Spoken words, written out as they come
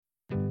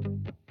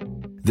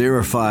There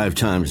are 5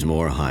 times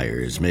more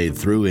hires made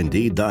through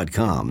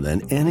Indeed.com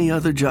than any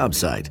other job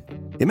site.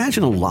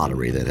 Imagine a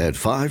lottery that had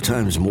 5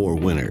 times more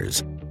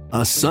winners.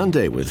 A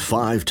Sunday with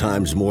 5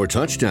 times more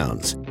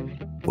touchdowns.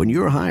 When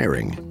you're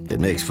hiring, it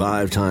makes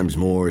 5 times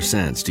more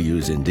sense to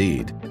use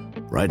Indeed.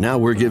 Right now,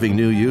 we're giving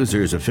new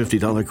users a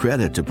 $50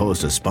 credit to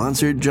post a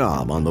sponsored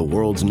job on the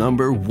world's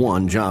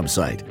 #1 job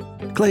site.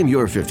 Claim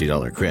your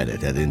 $50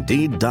 credit at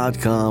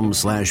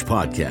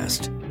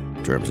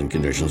Indeed.com/podcast. Terms and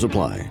conditions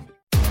apply.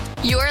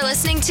 You're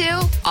listening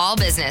to All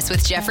Business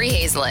with Jeffrey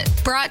Hazlett,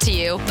 brought to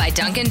you by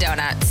Dunkin'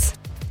 Donuts.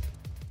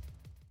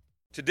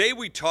 Today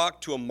we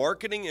talk to a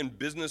marketing and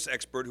business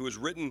expert who has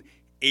written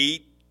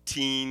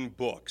 18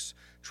 books,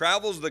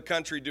 travels the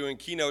country doing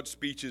keynote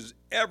speeches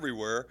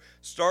everywhere,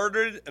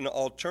 started an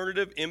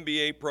alternative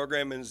MBA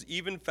program, and has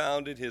even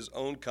founded his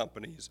own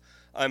companies.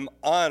 I'm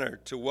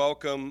honored to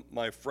welcome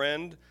my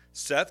friend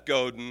Seth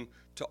Godin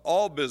to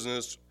All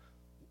Business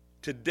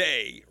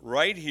today,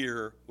 right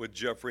here with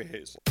Jeffrey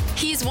Hazlett.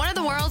 He's one of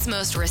the world's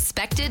most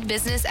respected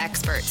business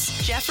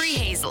experts, Jeffrey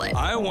Hazlett.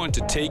 I want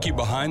to take you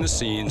behind the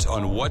scenes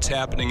on what's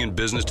happening in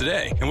business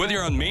today. And whether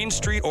you're on Main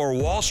Street or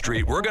Wall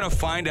Street, we're going to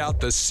find out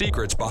the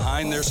secrets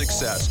behind their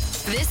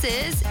success. This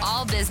is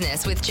All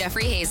Business with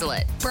Jeffrey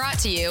Hazlett, brought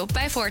to you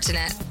by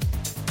Fortinet.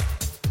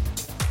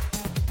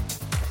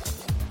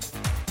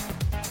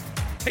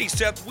 Hey,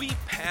 Seth, we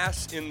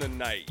pass in the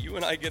night. You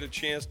and I get a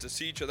chance to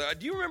see each other.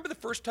 Do you remember the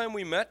first time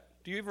we met?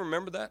 Do you even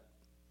remember that?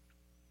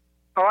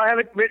 Oh, I have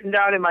it written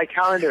down in my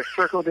calendar,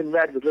 circled in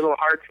red with little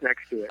hearts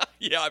next to it.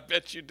 Yeah, I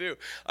bet you do.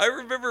 I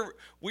remember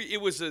we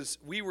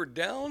were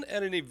down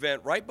at an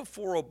event right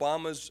before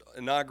Obama's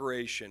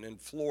inauguration in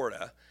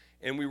Florida,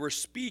 and we were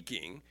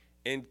speaking,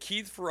 and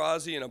Keith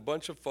Ferrazzi and a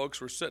bunch of folks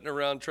were sitting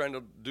around trying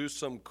to do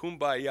some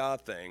kumbaya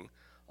thing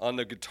on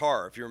the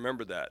guitar, if you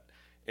remember that.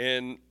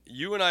 And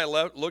you and I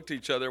looked at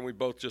each other, and we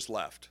both just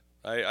left.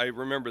 I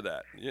remember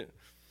that. Yeah.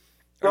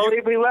 Well,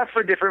 we left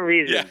for different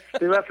reasons. Yeah.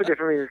 We left for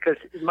different reasons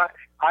because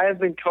I have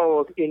been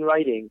told in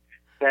writing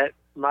that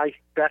my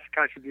best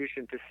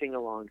contribution to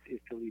sing-alongs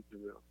is to leave the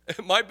room.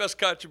 My best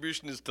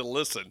contribution is to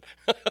listen.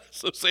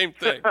 So same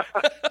thing.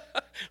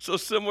 So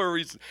similar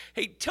reason.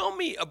 Hey, tell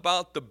me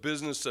about the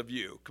business of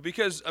you,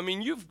 because I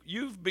mean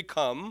you've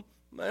become,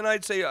 and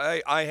I'd say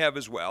I have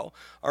as well,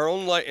 our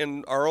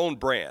own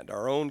brand,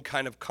 our own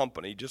kind of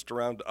company just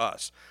around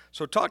us.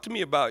 So talk to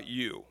me about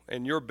you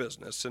and your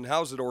business and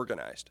how's it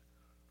organized.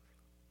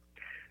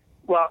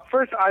 Well,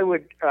 first I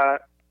would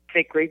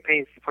take great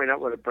pains to point out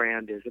what a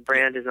brand is. A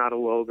brand is not a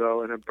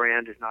logo, and a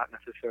brand is not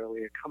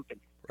necessarily a company.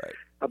 Right.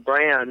 A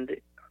brand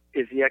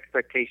is the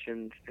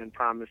expectations and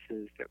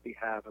promises that we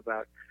have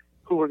about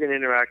who we're going to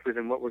interact with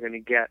and what we're going to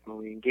get when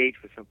we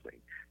engage with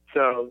something.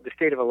 So the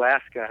state of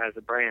Alaska has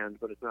a brand,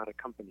 but it's not a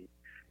company.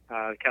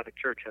 The Catholic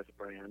Church has a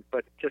brand.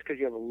 But just because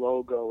you have a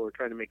logo or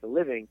trying to make a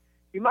living,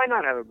 you might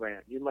not have a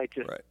brand. You might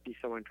just be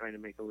someone trying to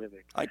make a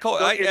living.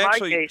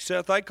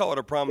 Seth, I call it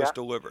a promise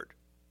delivered.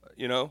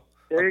 You know?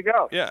 There you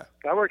go. Yeah.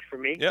 That works for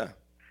me. Yeah.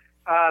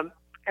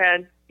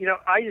 And,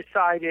 I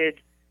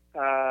decided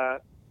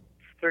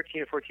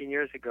 13 or 14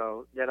 years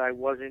ago that I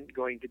wasn't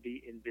going to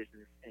be in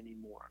business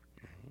anymore,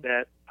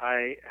 that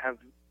I have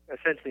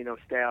essentially no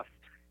staff.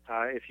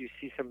 If you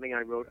see something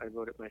I wrote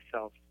it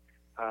myself.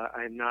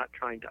 I am not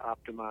trying to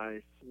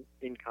optimize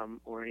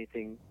income or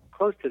anything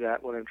close to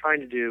that. What I'm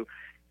trying to do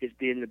is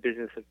be in the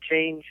business of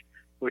change,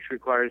 which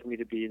requires me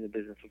to be in the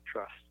business of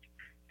trust.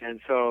 And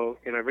so,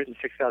 I've written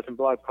 6,000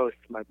 blog posts.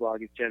 My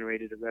blog has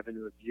generated a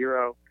revenue of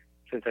 0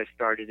 since I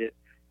started it.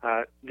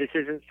 I'm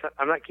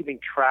not keeping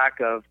track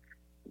of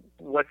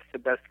what's the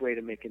best way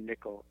to make a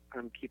nickel.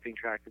 I'm keeping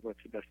track of what's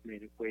the best way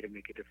to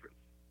make a difference.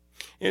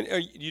 And are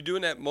you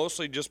doing that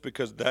mostly just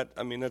because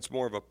that's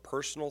more of a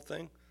personal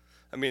thing?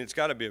 I mean, it's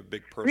got to be a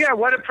big personal Yeah,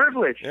 what thing. a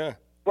privilege. Yeah.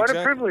 What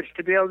exactly. a privilege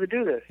to be able to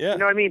do this. Yeah.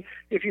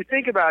 If you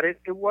think about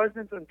it, it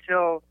wasn't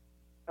until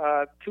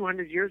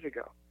 200 years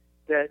ago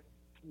that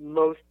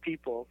most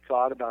people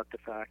thought about the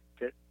fact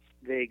that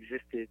they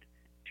existed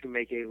to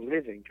make a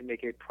living, to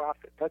make a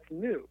profit. That's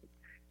new.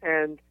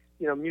 And,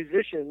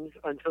 musicians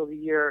until the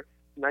year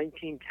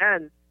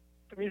 1910,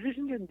 the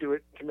musician didn't do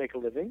it to make a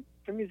living.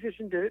 The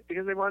musician did it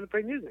because they wanted to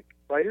play music.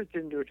 Writers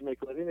didn't do it to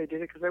make a living. They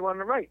did it because they wanted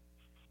to write.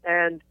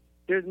 And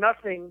there's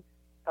nothing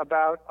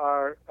about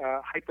our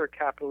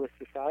hyper-capitalist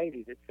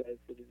society that says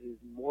that it is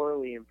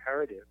morally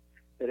imperative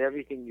that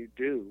everything you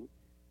do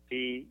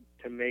be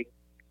to make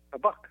a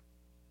buck.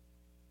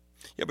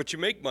 Yeah, but you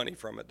make money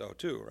from it, though,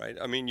 too, right?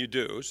 I mean, you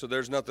do. So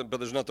there's nothing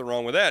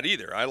wrong with that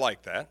either. I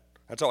like that.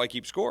 That's how I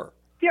keep score.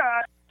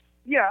 Yeah.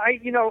 I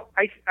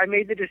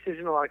made the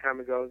decision a long time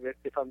ago that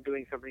if I'm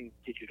doing something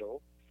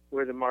digital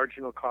where the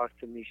marginal cost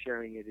of me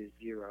sharing it is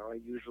 0, I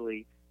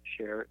usually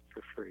share it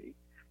for free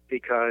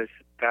because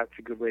that's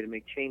a good way to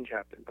make change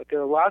happen. But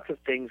there are lots of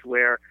things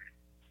where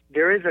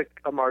there is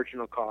a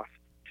marginal cost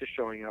to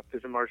showing up.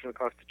 There's a marginal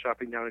cost to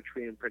chopping down a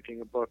tree and printing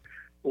a book,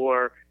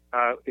 or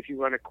if you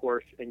run a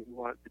course and you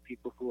want the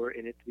people who are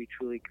in it to be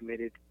truly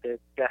committed, the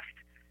best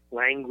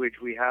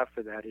language we have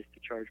for that is to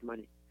charge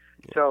money.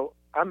 Yeah. So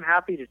I'm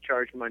happy to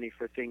charge money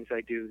for things I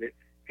do that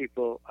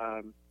people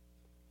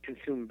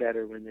consume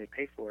better when they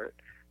pay for it.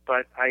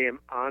 But I am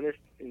honest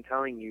in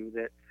telling you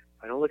that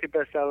I don't look at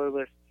bestseller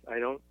lists. I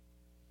don't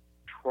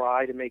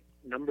try to make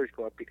numbers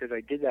go up, because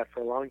I did that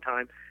for a long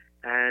time,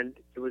 and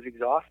it was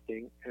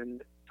exhausting,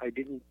 and I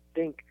didn't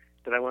think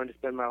that I wanted to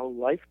spend my whole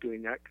life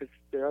doing that, because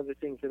there are other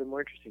things that are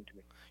more interesting to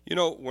me. You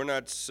know, we're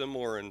not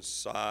similar in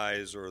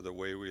size or the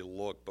way we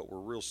look, but we're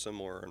real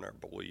similar in our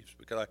beliefs.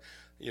 Because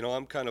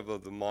I'm kind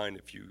of the mind,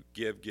 if you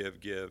give,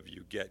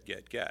 you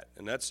get.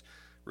 And that's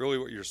really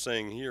what you're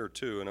saying here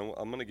too. And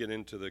I'm going to get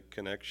into the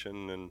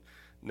connection and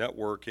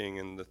networking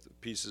and the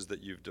pieces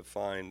that you've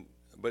defined.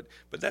 But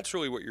that's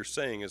really what you're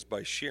saying, is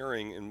by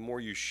sharing, and more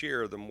you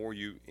share, the more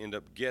you end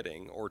up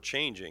getting or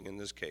changing in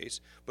this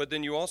case. But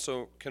then you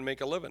also can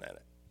make a living at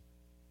it.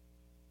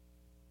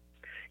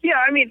 Yeah,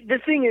 I mean, the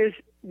thing is,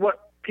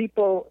 what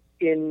people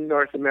in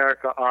North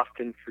America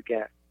often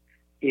forget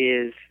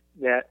is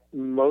that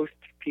most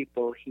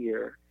people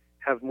here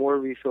have more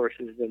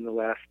resources than the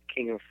last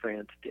king of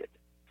France did.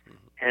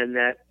 And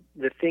that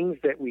the things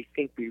that we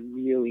think we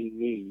really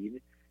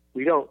need,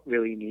 we don't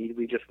really need,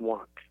 we just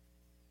want.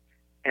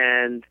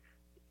 And,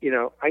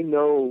 I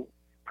know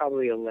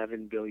probably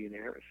 11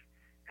 billionaires,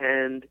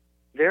 and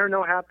they're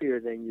no happier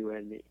than you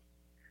and me.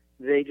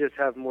 They just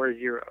have more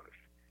zeros.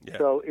 Yeah.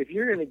 So if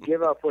you're going to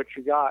give up what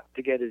you got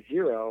to get a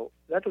zero,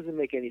 that doesn't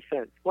make any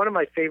sense. One of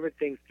my favorite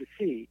things to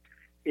see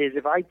is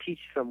if I teach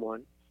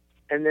someone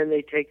and then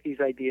they take these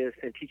ideas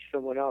and teach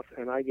someone else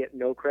and I get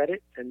no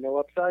credit and no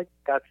upside,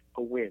 that's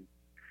a win.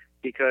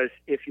 Because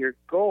if your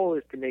goal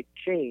is to make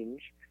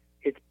change,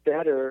 it's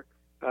better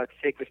to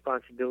take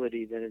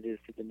responsibility than it is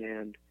to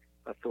demand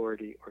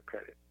authority or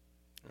credit.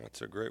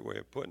 That's a great way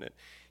of putting it.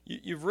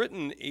 You've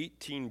written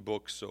 18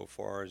 books so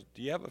far.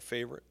 Do you have a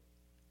favorite?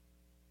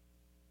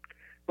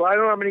 Well, I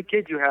don't know how many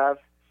kids you have.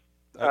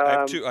 I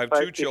have two. I have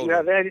two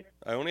children.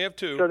 I only have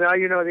two. So now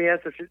you know the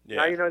answer. Yeah.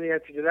 Now you know the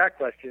answer to that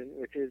question,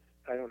 which is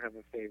I don't have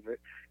a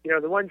favorite.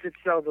 The ones that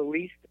sell the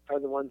least are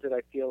the ones that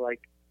I feel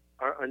like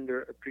are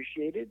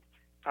underappreciated.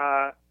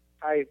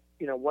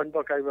 One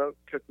book I wrote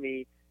took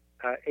me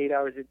 8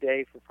 hours a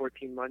day for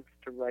 14 months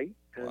to write,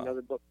 and Wow.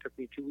 another book took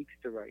me 2 weeks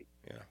to write.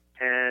 Yeah.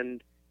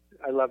 And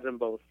I love them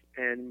both.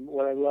 And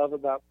what I love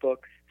about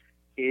books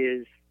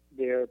is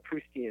they're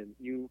Proustian.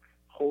 You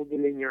hold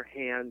them in your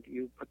hand,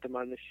 you put them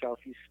on the shelf,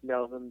 you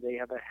smell them, they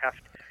have a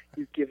heft,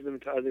 you give them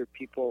to other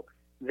people.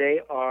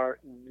 They are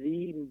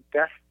the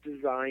best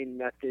design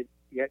method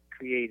yet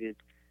created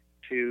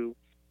to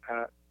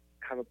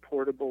have a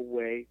portable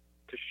way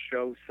to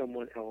show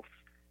someone else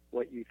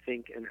what you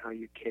think and how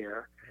you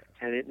care.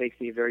 And it makes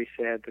me very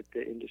sad that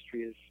the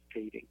industry is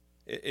fading.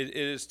 It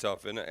is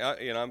tough, and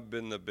I've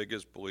been the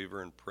biggest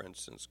believer in print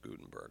since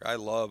Gutenberg. I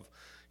love,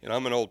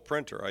 I'm an old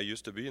printer. I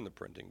used to be in the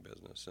printing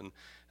business,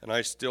 and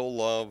I still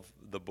love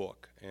the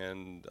book.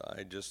 And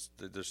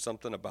there's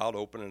something about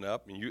opening it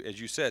up, and as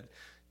you said,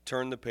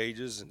 turn the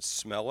pages and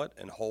smell it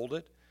and hold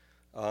it.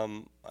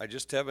 I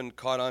just haven't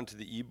caught on to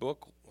the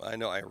ebook. I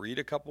know I read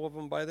a couple of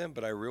them by them,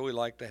 but I really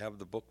like to have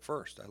the book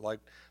first. I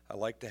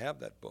like to have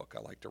that book.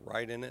 I like to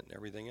write in it and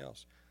everything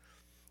else.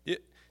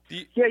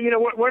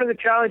 One of the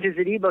challenges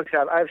that ebooks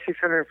have, I have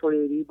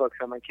 648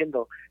 ebooks on my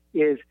Kindle,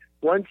 is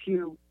once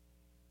you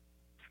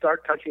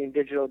start touching a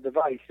digital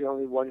device, you're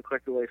only one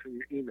click away from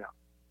your email.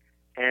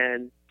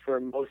 And for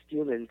most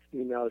humans,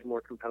 email is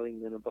more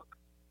compelling than a book.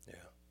 Yeah.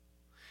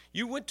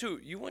 You went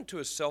to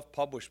a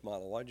self-published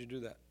model. Why'd you do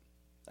that?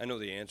 I know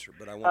the answer,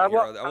 but I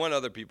want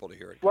other people to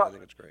hear it. I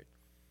think it's great.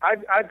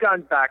 I've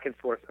gone back and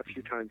forth a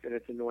few times, and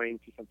it's annoying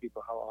to some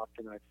people how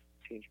often I've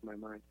changed my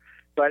mind.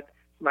 But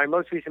my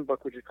most recent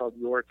book, which is called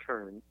Your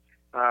Turn,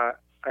 I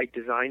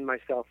designed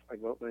myself, I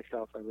wrote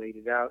myself, I laid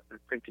it out, I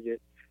printed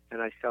it,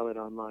 and I sell it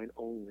online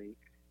only.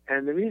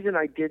 And the reason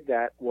I did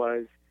that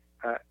was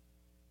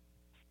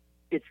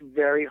it's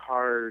very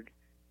hard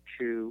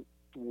to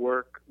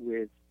work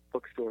with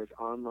bookstores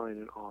online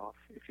and off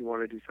if you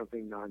want to do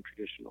something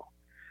non-traditional.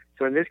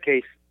 So in this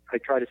case, I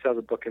try to sell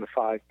the book in a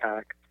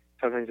 5-pack,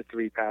 sometimes a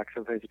 3-pack,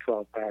 sometimes a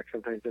 12-pack,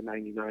 sometimes a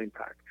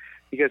 99-pack.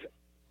 Because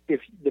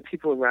if the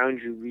people around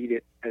you read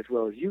it as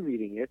well as you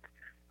reading it,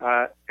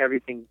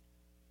 everything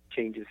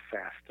changes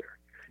faster.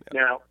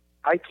 Yeah. Now,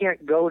 I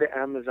can't go to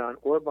Amazon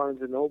or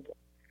Barnes & Noble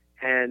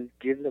and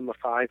give them a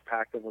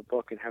 5-pack of a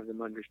book and have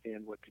them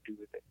understand what to do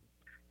with it.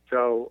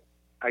 So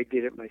I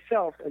did it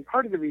myself, and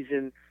part of the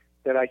reason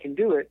that I can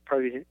do it, part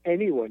of the reason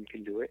anyone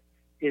can do it,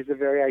 is the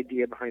very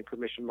idea behind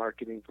permission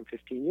marketing from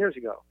 15 years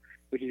ago,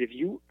 which is if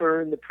you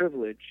earn the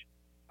privilege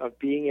of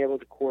being able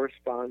to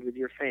correspond with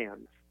your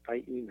fans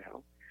by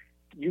email,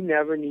 you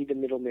never need a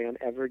middleman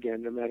ever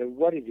again, no matter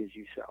what it is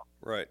you sell.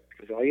 Right.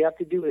 Because all you have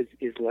to do is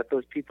let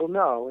those people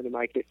know, and it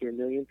might get you 1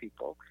 million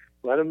people,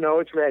 let them know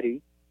it's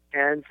ready,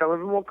 and some of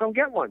them will come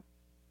get one.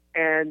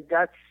 And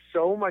that's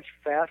so much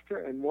faster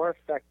and more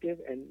effective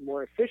and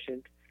more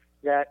efficient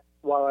that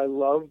while I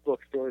love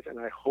bookstores and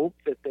I hope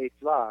that they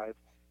thrive,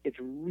 it's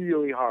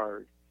really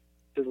hard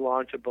to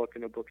launch a book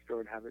in a bookstore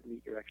and have it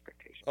meet your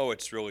expectations. Oh,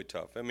 it's really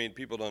tough. I mean,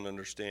 people don't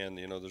understand.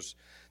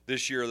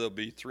 This year there'll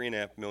be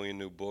 3.5 million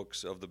new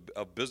books of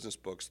business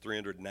books,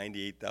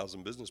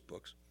 398,000 business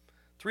books.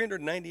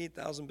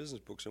 398,000 business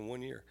books in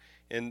 1 year.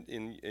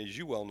 And as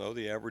you well know,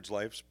 the average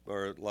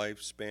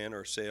lifespan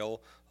or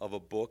sale of a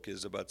book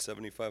is about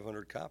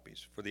 7,500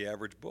 copies for the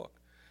average book.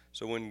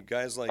 So when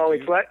guys like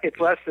it's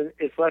less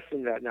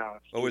than that now.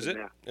 Oh, is it?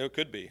 Now. It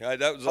could be. That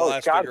was the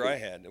last figure I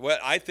had. Well,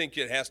 I think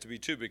it has to be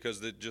too because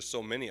there's just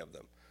so many of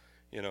them,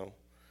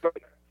 But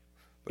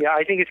yeah,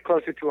 I think it's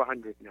closer to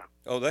 100 now.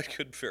 Oh, that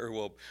could very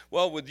well.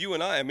 Well, with you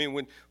and I mean,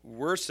 when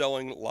we're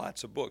selling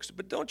lots of books,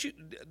 but don't you?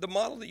 The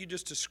model that you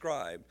just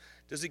described,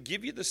 does it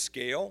give you the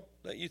scale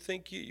that you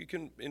think you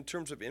can in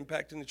terms of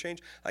impacting the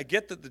change? I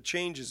get that the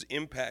change is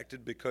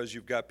impacted because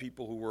you've got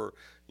people who are,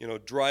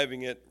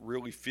 driving it,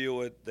 really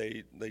feel it.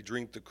 They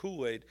drink the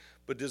Kool-Aid,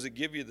 but does it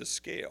give you the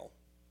scale?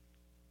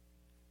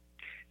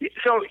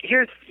 So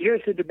here's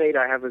the debate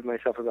I have with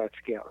myself about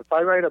scale. If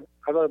I wrote a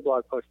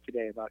blog post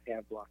today about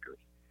ad blockers,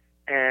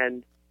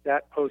 and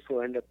that post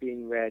will end up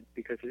being read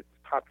because it's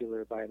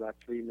popular by about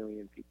 3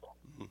 million people.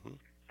 Mm-hmm.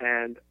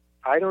 And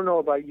I don't know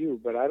about you,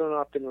 but I don't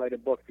often write a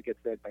book that gets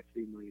read by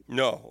 3 million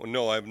people.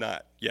 No, I've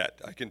not yet.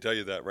 I can tell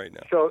you that right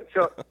now. So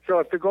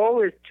if the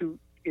goal is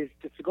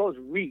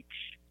reach,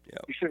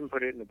 yep. you shouldn't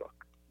put it in a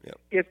book. Yep.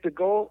 If the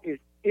goal is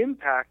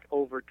impact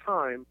over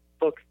time,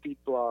 books beat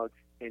blogs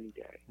any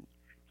day.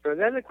 So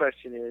then the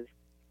question is,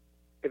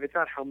 if it's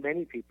not how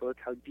many people, it's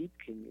how deep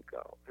can you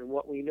go? And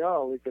what we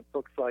know is that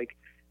books like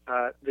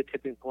The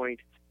Tipping Point,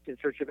 In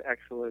Search of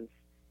Excellence,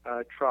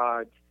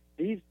 Trods,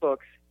 these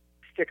books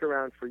stick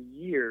around for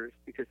years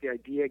because the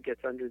idea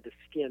gets under the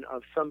skin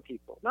of some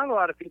people. Not a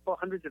lot of people,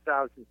 hundreds of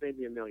thousands,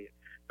 maybe 1 million.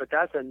 But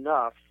that's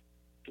enough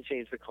to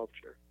change the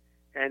culture.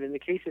 And in the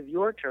case of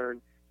Your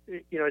Turn,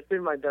 it's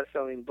been my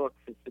best-selling book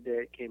since the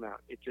day it came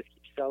out. It just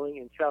keeps selling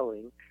and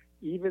selling,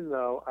 even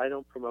though I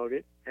don't promote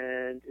it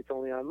and it's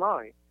only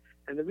online.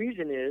 And the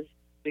reason is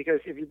because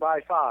if you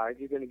buy 5,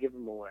 you're going to give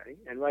them away.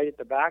 And right at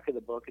the back of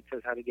the book, it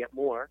says how to get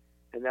more,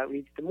 and that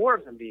leads to more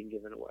of them being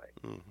given away.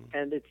 Mm-hmm.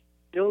 And it's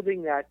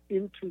building that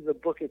into the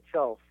book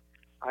itself,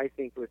 I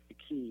think, was the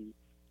key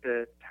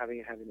to having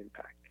it have an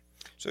impact.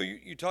 So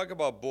you talk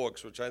about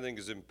books, which I think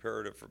is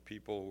imperative for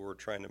people who are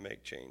trying to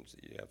make change,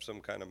 that you have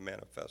some kind of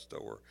manifesto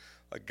or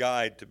a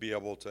guide to be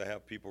able to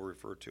have people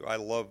refer to. I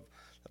love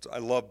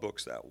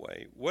books that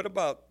way. What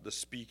about the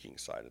speaking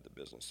side of the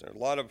business? There are a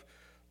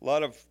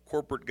lot of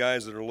corporate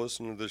guys that are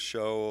listening to this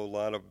show, a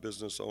lot of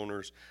business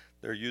owners,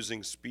 they're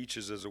using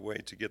speeches as a way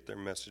to get their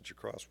message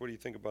across. What do you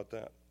think about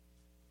that?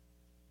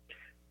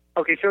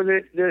 Okay, so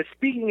the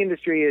speaking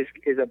industry is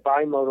a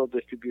bimodal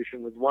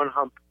distribution with one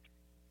hump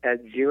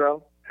at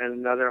 0 and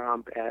another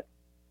hump at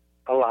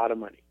a lot of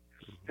money.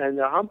 Mm-hmm. And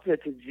the hump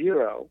that's at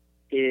 0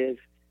 is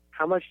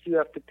how much do you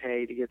have to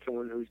pay to get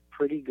someone who's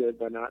pretty good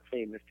but not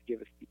famous to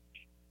give a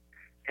speech?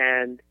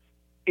 And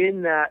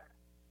in that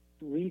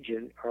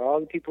region are all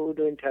the people who are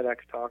doing TEDx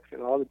talks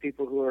and all the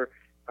people who are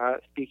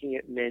speaking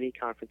at many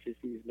conferences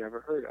that you've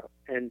never heard of.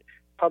 And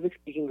public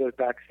speaking goes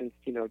back since,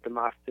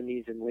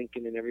 Demosthenes and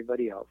Lincoln and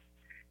everybody else.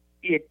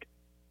 It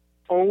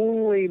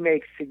only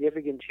makes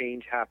significant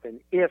change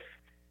happen if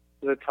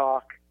the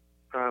talk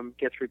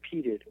gets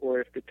repeated,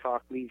 or if the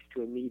talk leads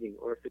to a meeting,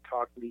 or if the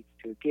talk leads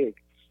to a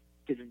gig.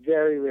 It's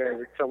very rare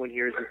that someone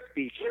hears a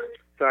speech.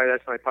 Sorry,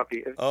 that's my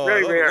puppy. It's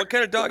very rare. What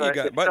kind of dog you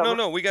got? But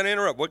no, we got to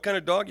interrupt. What kind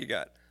of dog you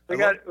got? We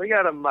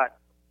got a mutt.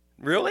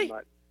 Really? A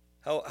mutt.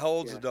 How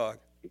old's the dog?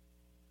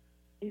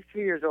 He's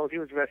 3 years old. He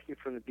was rescued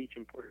from the beach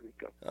in Puerto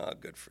Rico. Oh,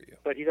 good for you.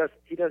 But he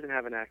doesn't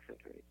have an accent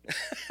or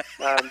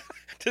anything.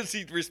 Does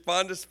he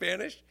respond to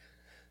Spanish?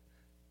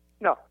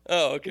 No.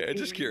 Oh, okay.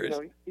 Just curious.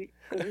 We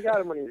got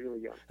him when he was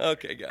really young.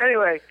 Okay, got it.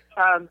 Anyway,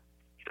 I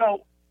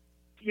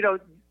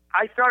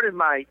started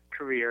my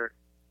career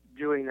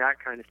doing that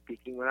kind of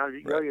speaking when I was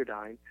at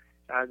Yoyodyne.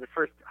 The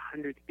first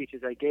 100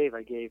 speeches I gave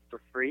for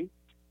free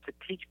to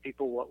teach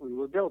people what we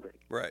were building.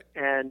 Right.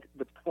 And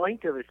the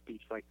point of a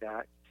speech like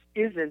that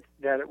isn't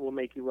that it will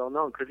make you well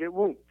known, because it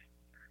won't.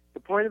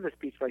 The point of a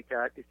speech like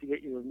that is to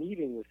get you a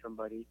meeting with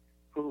somebody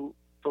who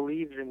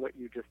believes in what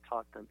you just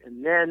taught them,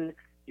 and then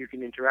you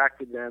can interact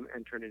with them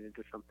and turn it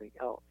into something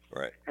else.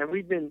 Right. And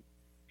we've been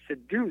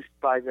seduced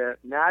by the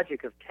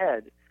magic of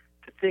TED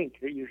to think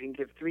that you can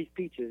give 3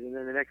 speeches and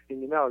then the next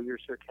thing you know, you're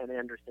Sir Ken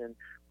Anderson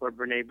or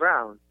Brene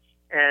Brown.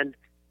 And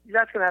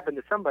that's going to happen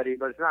to somebody,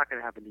 but it's not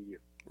going to happen to you.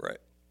 Right.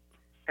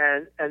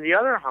 And the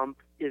other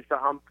hump is the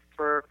hump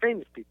for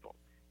famous people,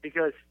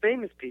 because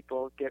famous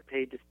people get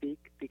paid to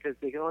speak because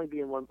they can only be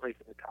in one place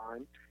at a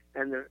time,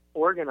 and the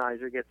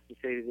organizer gets to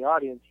say to the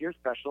audience, "You're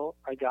special.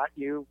 I got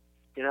you,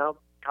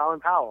 Colin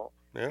Powell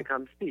to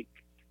come speak."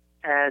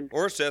 And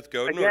or Seth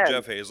Godin or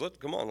Jeff Hazlett.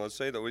 Come on, let's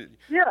say that we.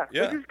 Yeah,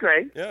 which is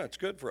great. Yeah, it's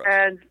good for us.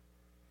 And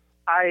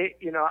I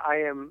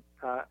am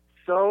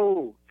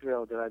so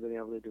thrilled that I've been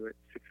able to do it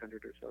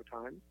 600 or so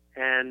times,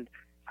 and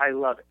I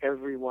love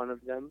every one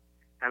of them,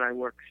 and I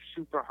work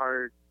super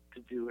hard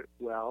to do it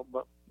well.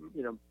 But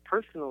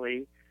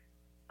personally,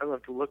 I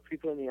love to look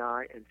people in the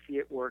eye and see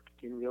it work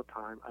in real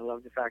time. I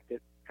love the fact that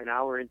an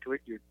hour into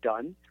it, you're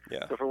done.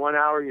 Yeah. So for 1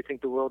 hour, you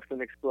think the world's going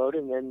to explode,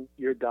 and then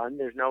you're done.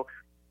 There's no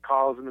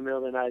calls in the middle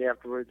of the night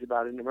afterwards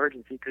about an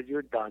emergency because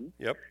you're done.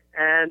 Yep.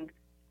 And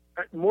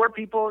more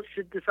people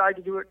should decide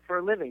to do it for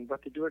a living,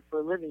 but to do it for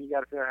a living, you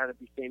got to figure out how to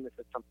be famous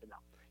at something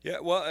else. Yeah,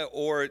 well,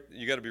 or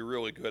you got to be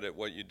really good at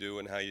what you do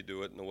and how you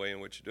do it and the way in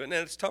which you do it. And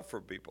it's tough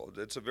for people.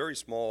 It's a very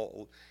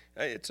small.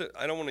 I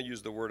don't want to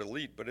use the word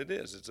elite, but it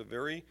is. It's a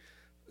very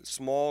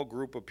small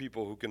group of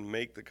people who can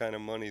make the kind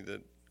of money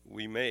that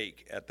we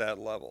make at that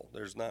level.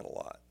 There's not a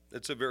lot.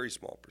 It's a very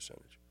small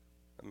percentage.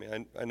 I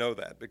mean, I know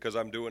that because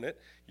I'm doing it.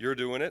 You're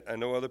doing it. I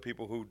know other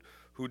people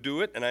who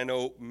do it, and I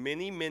know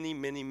many, many,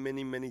 many,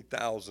 many, many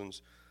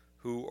thousands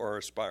who are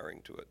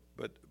aspiring to it,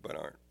 but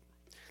aren't.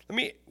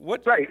 Right,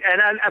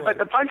 but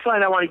the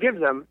punchline I want to give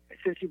them,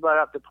 since you brought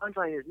up, the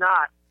punchline is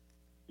not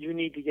you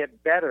need to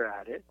get better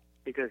at it,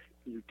 because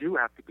you do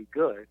have to be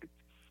good.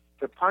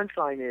 The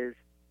punchline is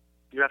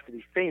you have to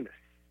be famous.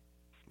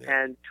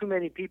 Yeah. And too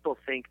many people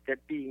think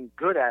that being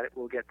good at it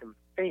will get them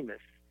famous,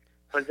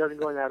 but it doesn't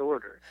go in that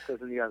order. It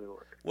goes in the other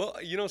order. Well,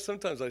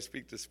 sometimes I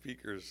speak to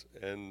speakers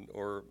and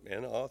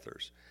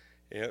authors,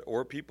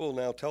 or people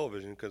now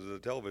television, because of the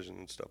television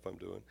and stuff I'm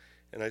doing.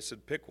 And I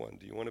said, pick one.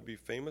 Do you want to be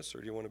famous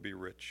or do you want to be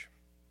rich?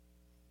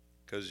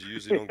 Because you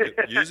usually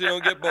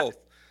don't get both.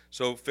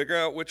 So figure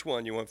out which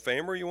one. You want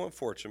fame or you want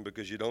fortune,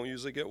 because you don't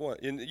usually get one.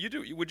 And you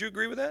do. Would you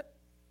agree with that?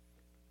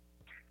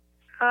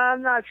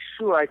 I'm not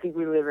sure. I think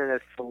we live in a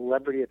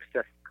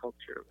celebrity-obsessed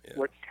culture. Yeah.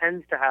 What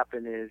tends to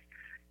happen is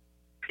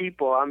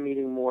people, I'm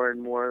meeting more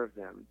and more of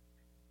them,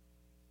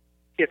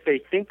 if they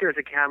think there's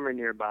a camera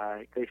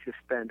nearby, they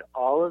suspend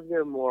all of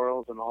their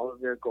morals and all of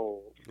their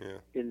goals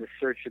in the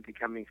search of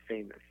becoming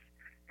famous.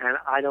 And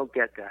I don't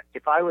get that.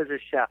 If I was a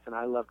chef and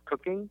I loved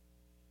cooking,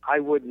 I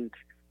wouldn't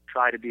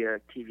try to be a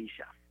TV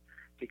chef.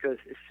 Because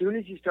as soon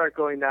as you start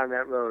going down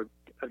that road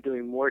of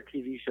doing more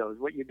TV shows,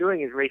 what you're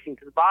doing is racing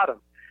to the bottom.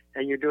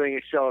 And you're doing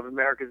a show of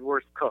America's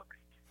Worst Cooks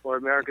or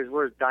America's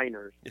Worst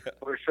Diners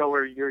or a show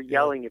where you're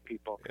yelling at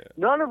people. Yeah.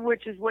 None of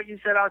which is what you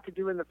set out to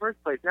do in the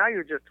first place. Now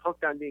you're just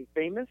hooked on being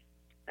famous,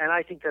 and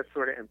I think that's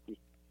sort of empty.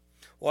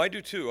 Well, I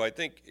do too. I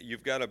think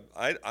you've got to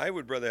 – I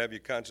would rather have you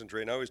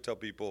concentrate. And I always tell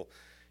people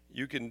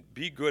you can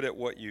be good at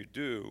what you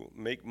do,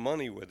 make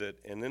money with it,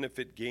 and then if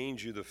it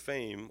gains you the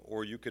fame,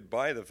 or you could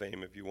buy the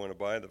fame if you want to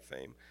buy the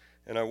fame.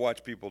 And I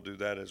watch people do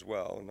that as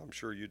well, and I'm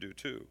sure you do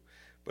too.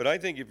 But I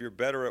think if you're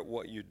better at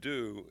what you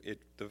do,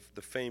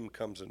 the fame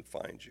comes and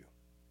finds you.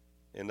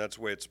 And that's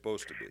the way it's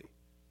supposed to be.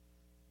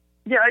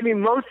 Yeah, I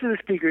mean, most of the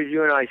speakers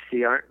you and I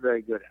see aren't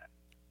very good at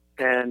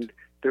it. And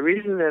the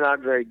reason they're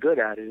not very good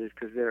at it is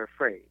because they're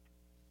afraid,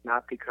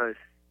 not because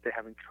they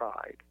haven't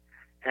tried.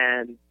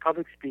 And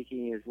public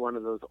speaking is one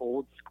of those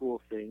old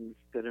school things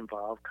that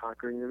involve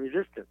conquering the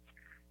resistance,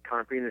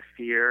 conquering the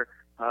fear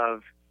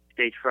of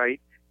stage fright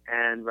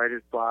and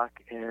writer's block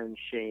and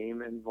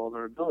shame and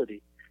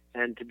vulnerability.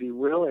 And to be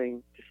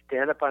willing to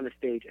stand up on the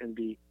stage and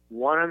be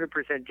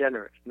 100%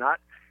 generous. Not,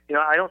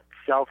 I don't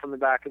sell from the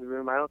back of the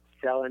room. I don't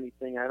sell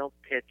anything. I don't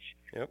pitch.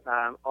 Yep.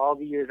 All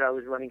the years I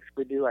was running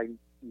Squidoo, I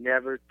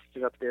never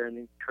stood up there and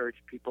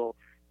encouraged people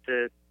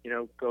to,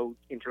 go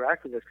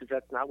interact with us, because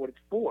that's not what it's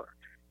for.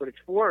 What it's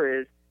for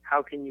is,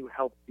 how can you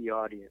help the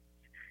audience?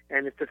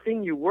 And if the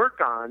thing you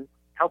work on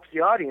helps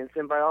the audience,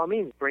 then by all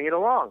means, bring it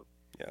along.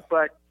 Yeah.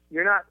 But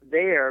you're not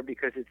there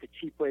because it's a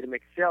cheap way to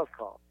make a sales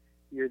call.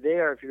 You're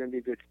there if you're going to be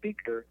a good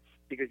speaker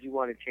because you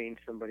want to change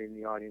somebody in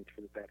the audience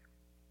for the better.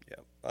 Yeah,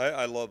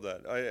 I love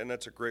that, and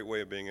that's a great way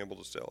of being able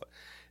to sell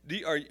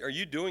it. Are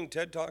you doing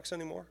TED Talks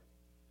anymore?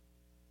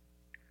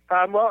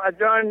 Well, I've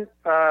done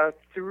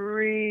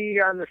 3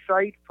 on the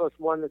site, plus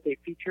 1 that they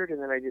featured,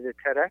 and then I did a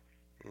TEDx.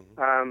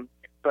 Mm-hmm.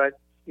 But,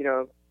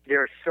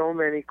 there are so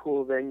many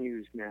cool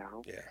venues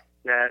now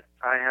that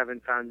I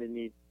haven't found the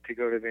need to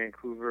go to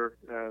Vancouver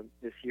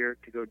this year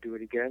to go do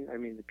it again. I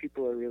mean, the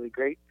people are really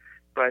great,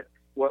 but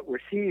what we're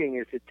seeing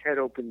is that TED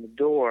opened the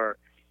door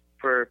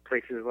for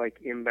places like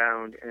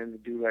Inbound and the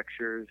Do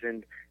Lectures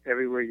and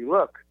everywhere you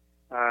look.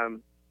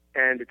 And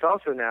it's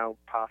also now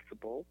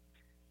possible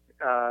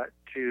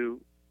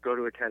to go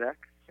to a TEDx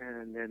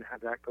and then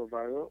have that go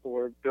viral,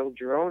 or build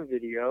your own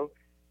video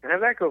and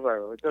have that go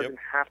viral. It doesn't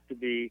have to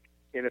be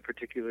in a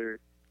particular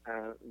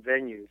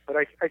venue. But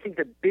I think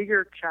the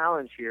bigger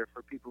challenge here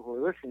for people who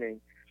are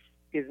listening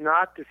is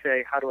not to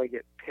say, how do I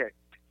get picked?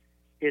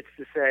 It's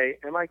to say,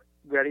 am I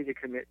ready to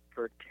commit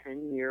for a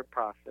 10-year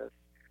process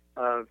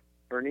of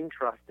earning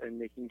trust and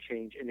making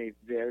change in a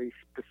very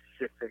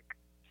specific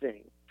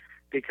thing?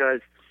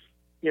 Because,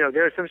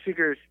 there are some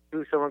speakers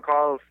who someone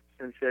calls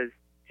and says,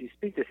 do you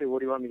speak? They say, what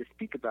do you want me to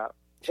speak about?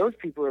 Those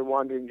people are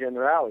wandering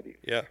generalities.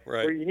 Yeah,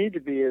 right. Where you need to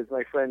be, as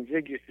my friend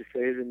Zig used to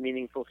say, is a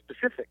meaningful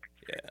specific.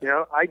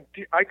 Yeah.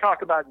 I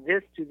talk about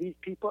this to these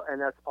people,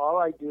 and that's all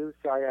I do.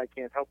 Sorry, I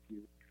can't help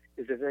you.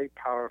 Is a very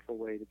powerful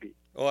way to be.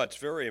 Oh,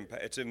 it's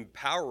it's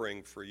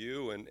empowering for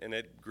you, and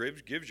it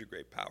gives you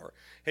great power.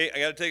 Hey, I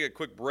got to take a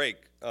quick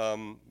break.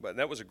 But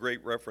that was a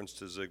great reference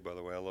to Zig, by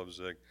the way. I love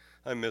Zig.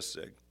 I miss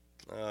Zig.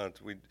 I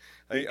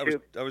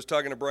was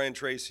talking to Brian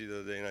Tracy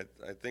the other day, and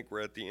I think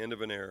we're at the end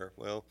of an era.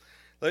 Well,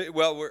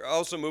 we're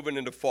also moving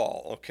into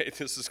fall. Okay,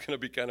 this is going to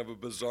be kind of a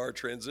bizarre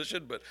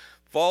transition, but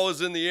fall is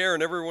in the air,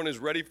 and everyone is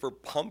ready for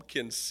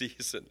pumpkin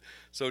season.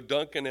 So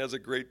Dunkin' has a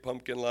great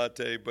pumpkin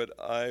latte, but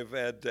I've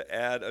had to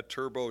add a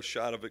turbo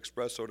shot of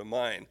espresso to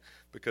mine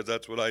because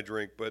that's what I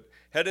drink. But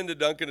head into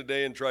Dunkin'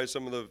 today and try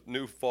some of the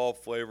new fall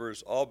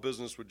flavors. All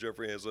Business with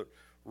Jeffrey Hazlett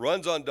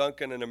runs on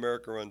Dunkin', and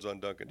America runs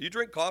on Dunkin'. Do you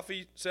drink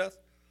coffee, Seth?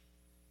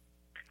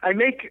 I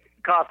make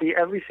coffee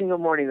every single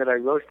morning that I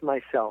roast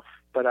myself,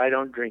 but I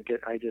don't drink it.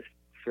 I just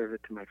serve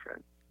it to my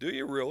friends. Do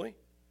you really?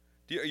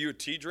 Are you a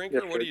tea drinker?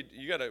 Yes,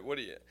 what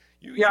do you?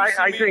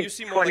 I drink. You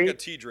seem more like a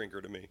tea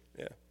drinker to me.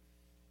 Yeah.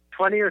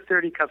 20 or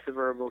 30 cups of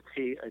herbal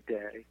tea a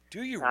day.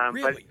 Do you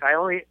really? But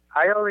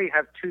I only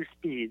have 2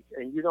 speeds,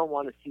 and you don't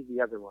want to see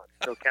the other one.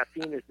 So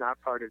caffeine is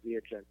not part of the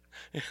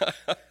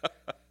agenda.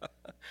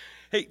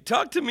 Hey,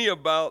 talk to me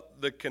about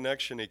the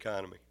connection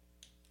economy.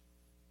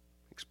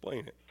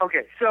 Explain it.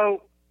 Okay,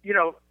 so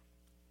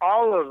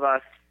all of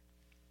us,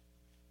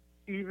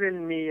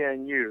 even me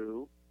and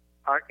you,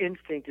 our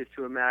instinct is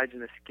to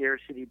imagine a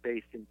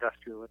scarcity-based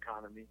industrial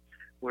economy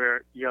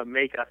where you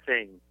make a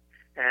thing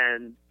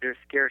and there's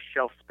scarce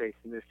shelf space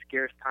and there's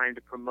scarce time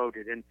to promote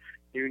it, and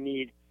you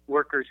need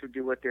workers who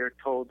do what they're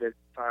told that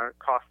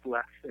cost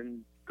less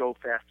and go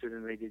faster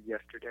than they did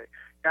yesterday.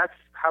 That's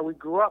how we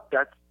grew up.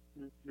 That's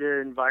the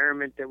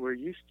environment that we're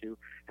used to,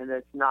 and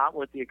that's not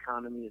what the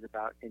economy is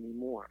about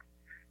anymore.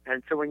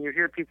 And so when you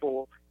hear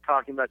people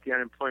talking about the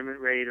unemployment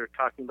rate or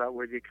talking about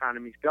where the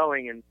economy's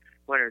going and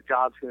when are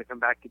jobs going to come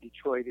back to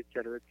Detroit, et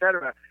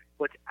cetera,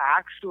 what's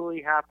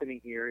actually happening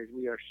here is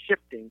we are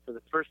shifting for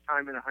the first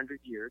time in 100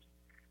 years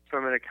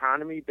from an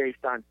economy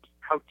based on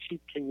how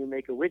cheap can you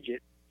make a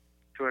widget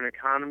to an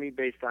economy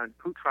based on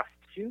who trusts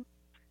you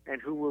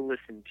and who will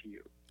listen to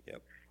you.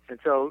 Yep. And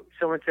so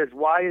someone says,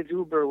 why is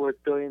Uber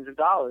worth billions of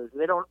dollars?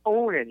 They don't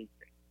own anything.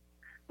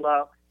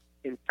 Well,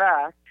 in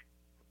fact,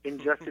 in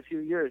just a few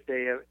years,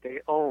 they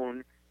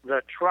own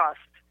the trust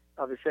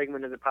of a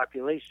segment of the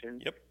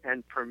population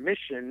and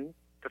permission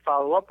to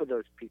follow up with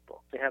those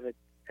people. They have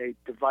a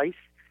device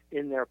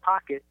in their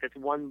pocket that's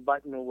one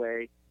button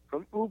away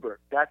from Uber.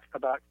 That's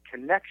about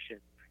connection.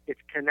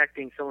 It's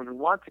connecting someone who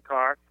wants a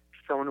car to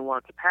someone who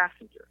wants a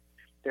passenger.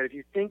 That if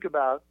you think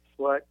about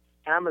what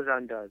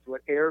Amazon does,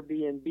 what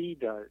Airbnb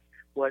does,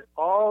 what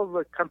all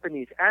the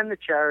companies and the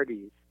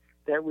charities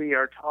that we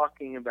are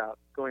talking about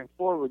going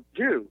forward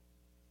do,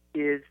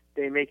 is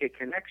they make a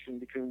connection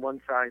between one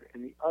side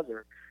and the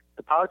other.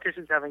 The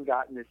politicians haven't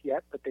gotten this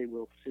yet, but they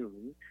will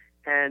soon.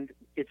 And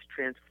it's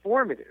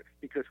transformative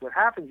because what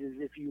happens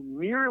is if you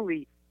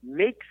merely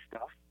make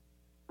stuff,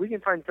 we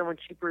can find someone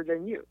cheaper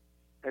than you.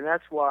 And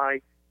that's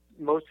why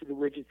most of the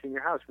widgets in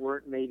your house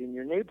weren't made in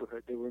your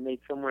neighborhood. They were made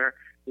somewhere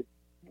with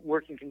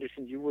working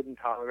conditions you wouldn't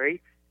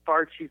tolerate,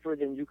 far cheaper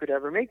than you could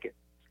ever make it.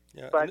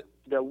 Yeah, but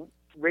the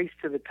race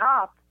to the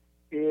top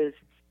is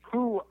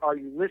who are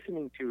you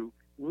listening to,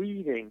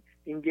 reading,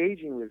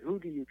 engaging with, who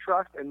do you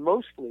trust, and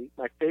mostly,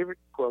 my favorite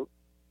quote,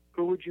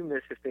 who would you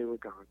miss if they were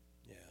gone?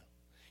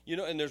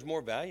 Yeah. And there's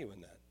more value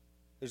in that.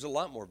 There's a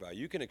lot more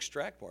value. You can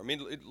extract more. I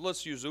mean,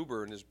 let's use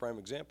Uber in as a prime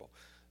example.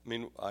 I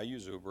mean, I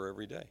use Uber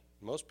every day.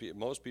 Most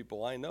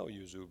people I know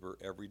use Uber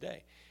every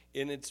day.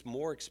 And it's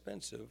more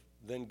expensive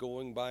than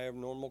going by a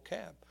normal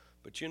cab.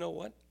 But you know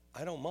what?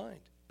 I don't mind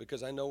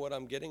because I know what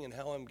I'm getting and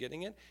how I'm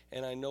getting it,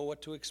 and I know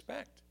what to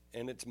expect,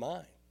 and it's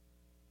mine.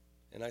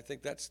 And I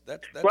think that's well,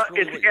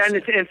 really what you're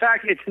saying. In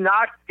fact,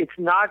 it's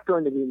not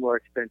going to be more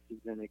expensive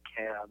than a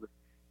cab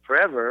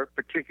forever,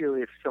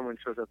 particularly if someone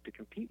shows up to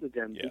compete with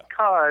them,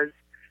 because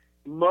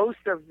most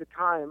of the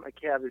time a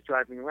cab is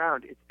driving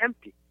around, it's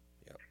empty.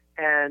 Yep.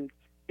 And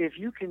if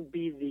you can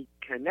be the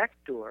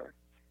connector,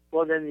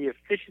 well, then the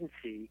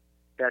efficiency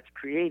that's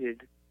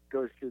created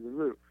goes through the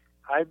roof.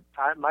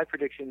 My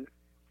prediction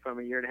from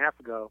a year and a half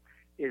ago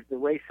is the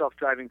way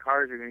self-driving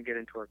cars are going to get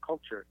into our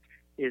culture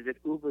is that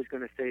Uber is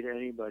going to say to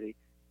anybody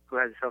who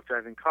has a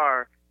self-driving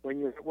car, when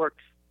you're at work,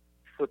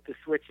 flip the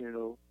switch and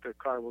the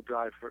car will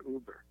drive for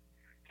Uber.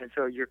 And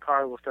so your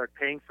car will start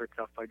paying for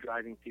itself by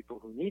driving people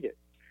who need it.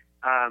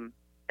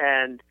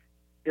 And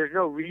there's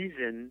no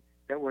reason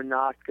that we're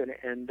not going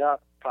to end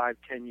up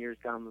 5-10 years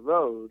down the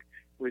road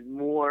with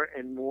more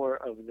and more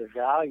of the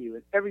value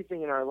and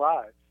everything in our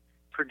lives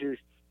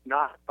produced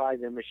not by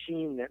the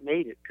machine that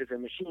made it, because the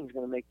machine's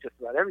going to make just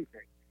about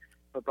everything,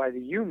 but by the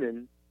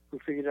human who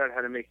figured out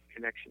how to make a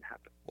connection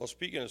happen. Well,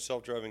 speaking of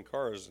self-driving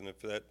cars, and if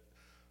that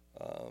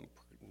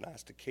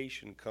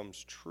prognostication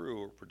comes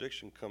true or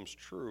prediction comes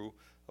true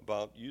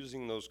about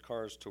using those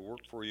cars to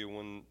work for you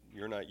when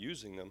you're not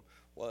using them,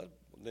 well,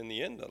 in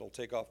the end, that'll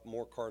take off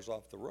more cars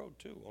off the road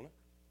too, won't it?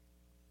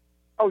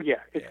 Oh yeah,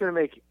 it's going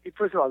to make.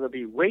 First of all, they'll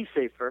be way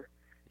safer,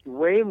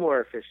 way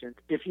more efficient.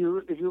 If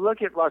you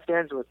look at Los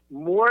Angeles,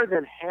 more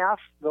than half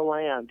the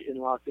land in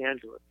Los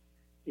Angeles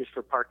is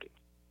for parking.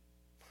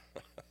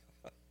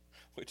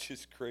 Which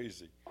is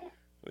crazy.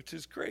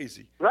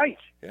 Right.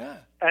 Yeah.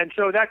 And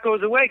so that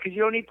goes away because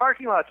you don't need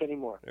parking lots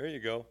anymore. There you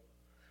go.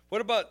 What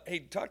about, hey,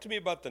 talk to me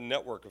about the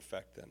network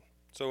effect then.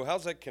 So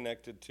how's that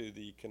connected to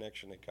the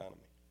connection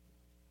economy?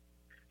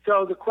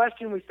 So the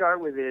question we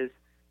start with is,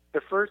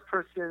 the first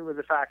person with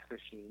a fax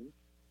machine,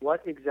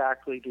 what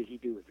exactly did he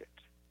do with it?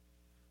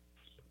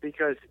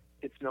 Because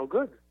it's no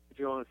good.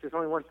 If there's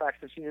only one fax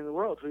machine in the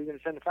world, who are you going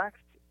to send a fax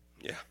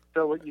to? Yeah.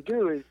 So what you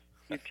do is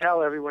you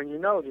tell everyone you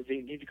know that they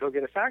need to go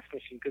get a fax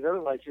machine because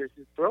otherwise yours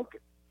is broken.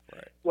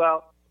 Right.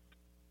 Well,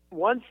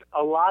 once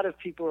a lot of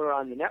people are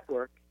on the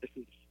network, this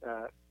is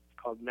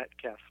called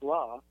Metcalfe's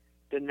law,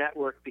 the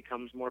network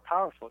becomes more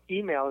powerful.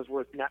 Email is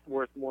worth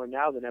more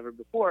now than ever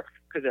before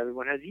because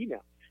everyone has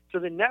email. So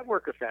the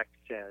network effect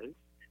says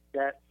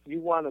that you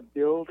want to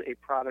build a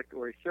product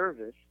or a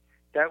service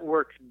that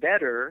works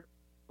better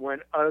when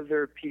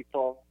other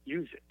people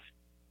use it.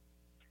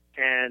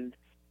 And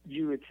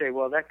you would say,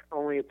 well, that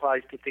only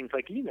applies to things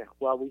like email.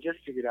 Well, we just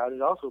figured out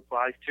it also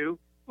applies to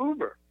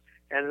Uber,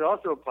 and it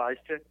also applies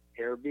to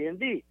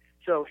Airbnb.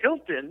 So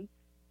Hilton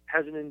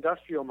has an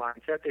industrial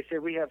mindset. They say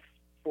we have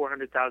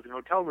 400,000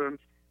 hotel rooms.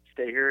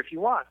 Stay here if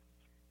you want.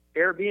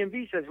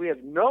 Airbnb says we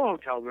have no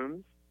hotel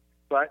rooms,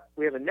 but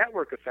we have a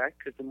network effect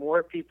because the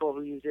more people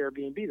who use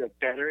Airbnb, the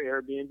better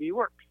Airbnb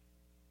works.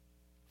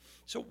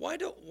 So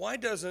why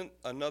doesn't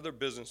another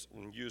business,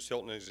 and use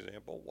Hilton as an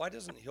example, why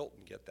doesn't Hilton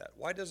get that?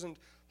 Why doesn't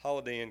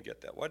Holiday Inn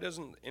get that? Why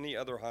doesn't any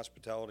other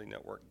hospitality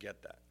network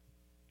get that?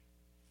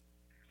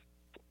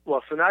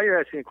 Well, so now you're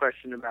asking a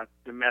question about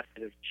the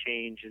method of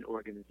change in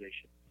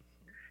organization.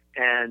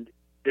 And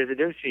there's a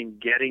difference between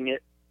getting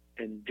it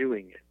and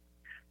doing it.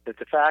 That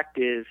the fact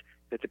is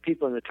that the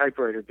people in the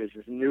typewriter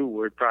business knew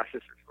word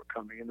processors were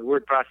coming, and the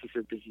word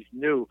processor business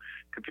knew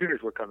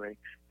computers were coming.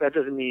 That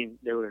doesn't mean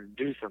they were going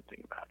to do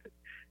something about it.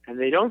 And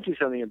they don't do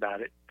something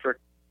about it for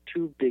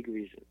two big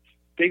reasons.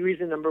 Big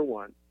reason number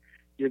one,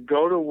 you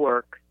go to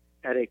work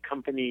at a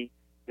company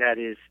that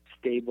is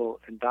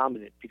stable and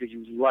dominant because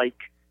you like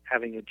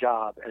having a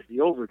job as the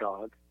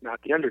overdog,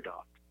 not the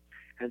underdog.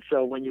 And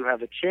so when you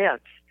have a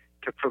chance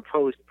to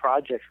propose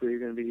projects where you're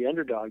going to be the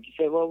underdog, you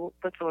say, well,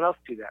 let someone else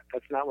do that.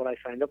 That's not what I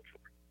signed up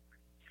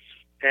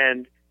for.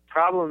 And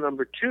problem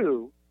number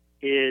two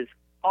is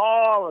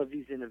all of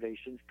these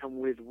innovations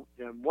come with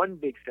one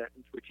big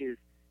sentence, which is,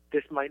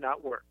 this might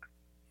not work.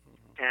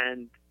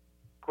 And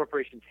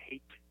corporations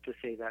hate to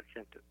say that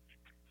sentence,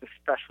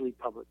 especially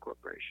public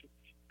corporations.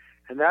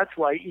 And that's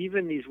why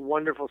even these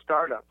wonderful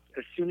startups,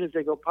 as soon as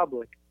they go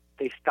public,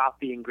 they stop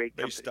being great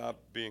companies. They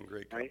stop being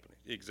great companies.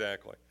 Right?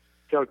 Exactly.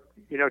 So,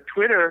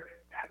 Twitter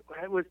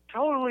was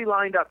totally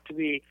lined up to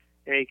be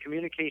a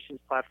communications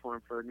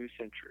platform for a new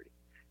century.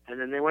 And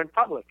then they went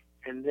public.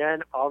 And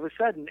then all of a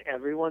sudden,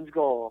 everyone's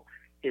goal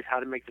is how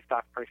to make the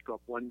stock price go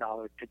up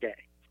 $1 today.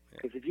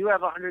 Because if you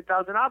have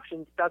 100,000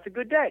 options, that's a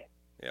good day.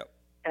 Yep.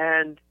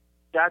 And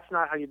that's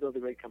not how you build a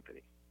great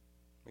company.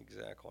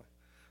 Exactly.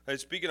 Hey,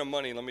 speaking of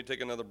money, let me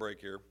take another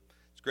break here.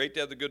 It's great to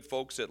have the good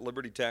folks at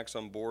Liberty Tax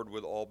on board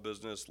with all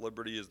business.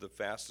 Liberty is the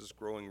fastest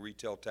growing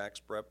retail tax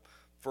prep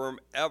firm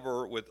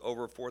ever with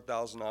over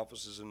 4,000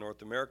 offices in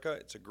North America.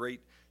 It's a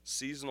great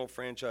seasonal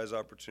franchise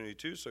opportunity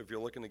too. So if you're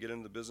looking to get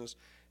into the business,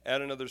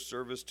 add another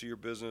service to your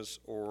business,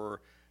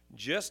 or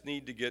just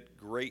need to get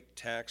great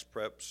tax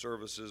prep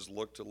services,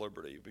 look to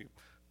Liberty. It'll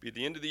be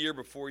the end of the year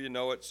before you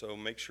know it, so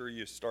make sure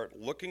you start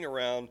looking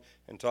around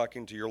and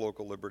talking to your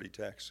local Liberty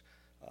Tax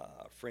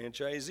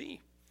franchisee.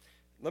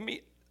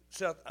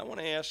 Seth, I want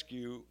to ask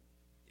you,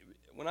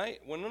 one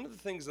of the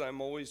things that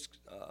I'm always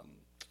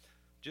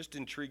just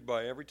intrigued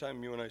by every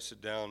time you and I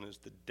sit down is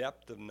the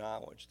depth of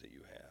knowledge that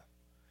you have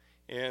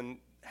and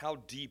how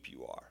deep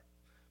you are,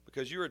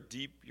 because you're a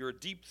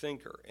deep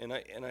thinker, and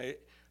I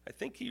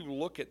think you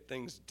look at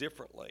things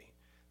differently.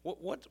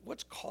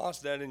 What's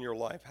caused that in your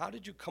life? How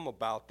did you come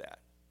about that?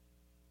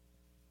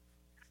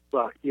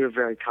 Well, you're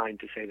very kind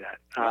to say that.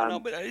 No,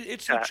 but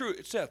it's the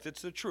truth, Seth.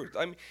 It's the truth.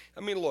 I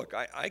mean, look,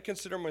 I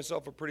consider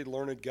myself a pretty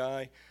learned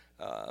guy,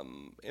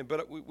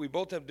 but we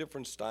both have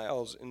different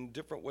styles and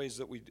different ways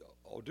that we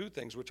all do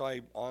things, which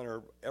I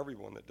honor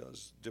everyone that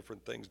does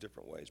different things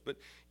different ways. But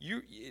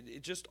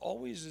it just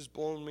always has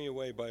blown me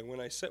away by when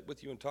I sit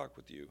with you and talk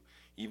with you,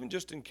 even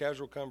just in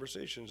casual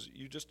conversations.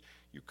 You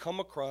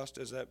come across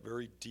as that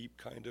very deep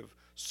kind of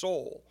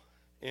soul,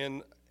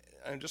 and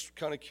I'm just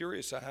kind of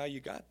curious how you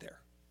got there.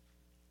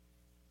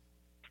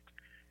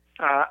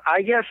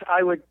 I guess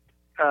I would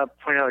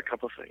point out a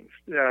couple things.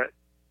 The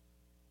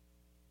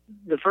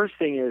first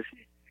thing is,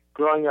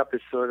 growing up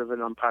as sort of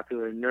an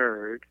unpopular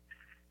nerd,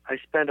 I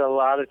spent a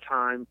lot of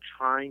time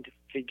trying to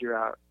figure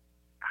out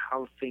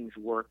how things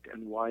worked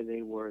and why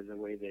they were the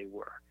way they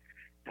were.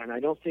 And I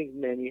don't think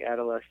many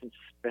adolescents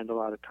spend a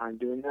lot of time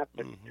doing that,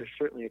 but there's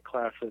certainly a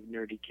class of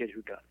nerdy kid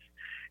who does.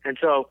 And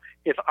so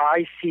if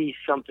I see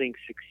something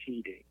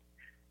succeeding,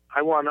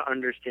 I want to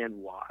understand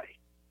why,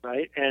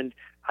 right? And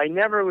I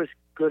never was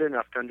good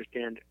enough to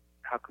understand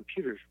how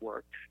computers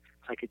worked.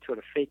 I could sort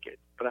of fake it.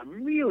 But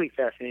I'm really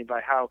fascinated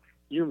by how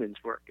humans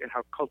work and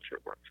how culture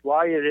works.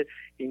 Why is it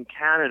in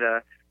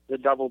Canada the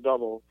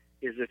double-double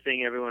is the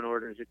thing everyone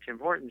orders at Tim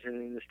Hortons,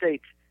 and in the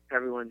States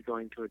everyone's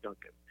going to a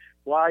Dunkin'?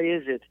 Why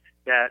is it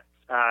that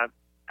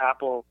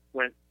Apple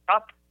went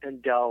up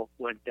and Dell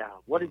went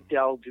down. What did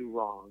Dell do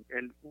wrong?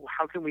 And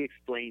how can we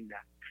explain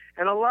that?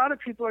 And a lot of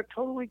people are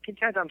totally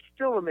content. I'm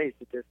still amazed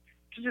at this.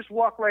 To just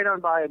walk right on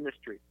by a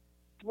mystery.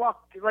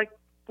 Walk, like,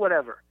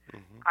 whatever.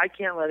 Mm-hmm. I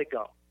can't let it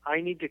go.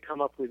 I need to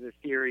come up with a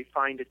theory,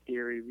 find a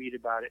theory, read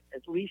about it,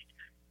 at least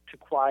to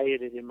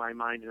quiet it in my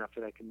mind enough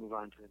that I can move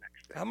on to the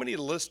next thing. How many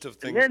list of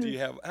things do you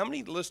have? How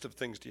many list of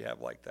things do you have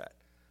like that?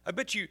 I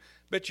bet you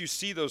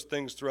see those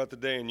things throughout the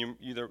day, and you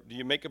either do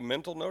you make a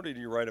mental note or do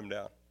you write them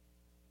down?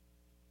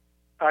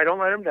 I don't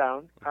write them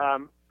down.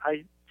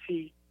 I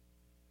see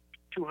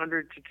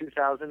 200 to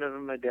 2,000 of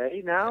them a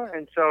day now,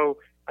 and so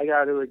I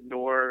got to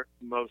ignore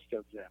most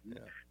of them. Yeah.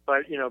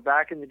 But,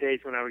 back in the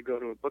days when I would go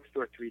to a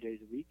bookstore 3 days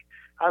a week,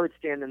 I would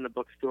stand in the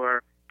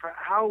bookstore for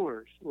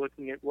hours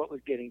looking at what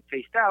was getting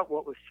phased out,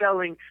 what was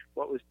selling,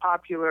 what was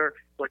popular,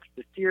 what's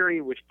the theory,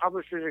 which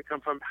publishers it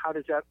come from,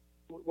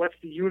 what's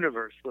the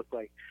universe look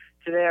like.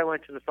 Today I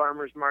went to the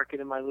farmer's market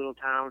in my little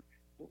town.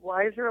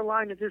 Why is there a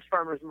line at this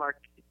farmer's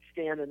market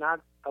stand and not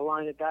a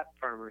line at that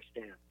farmer's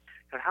stand?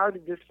 And how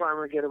did this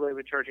farmer get away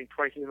with charging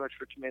twice as much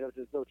for tomatoes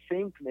as those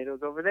same tomatoes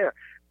over there?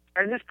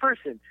 And this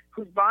person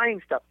who's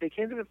buying stuff, they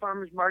came to the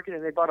farmer's market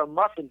and they bought a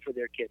muffin for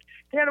their kid.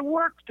 They had to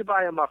work to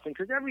buy a muffin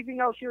because everything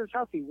else here is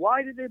healthy.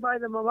 Why did they buy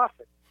them a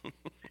muffin?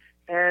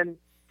 And,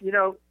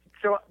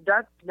 so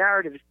that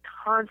narrative is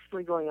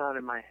constantly going on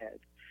in my head.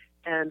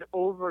 And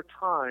over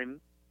time,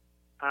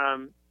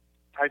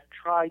 I've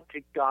tried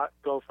to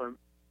go from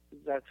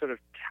that sort of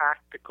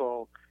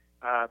tactical,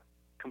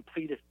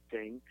 completist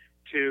thing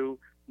to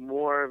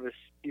more of a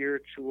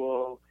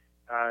spiritual,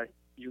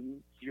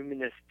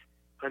 humanist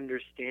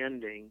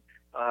understanding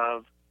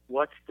of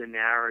what's the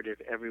narrative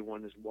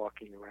everyone is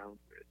walking around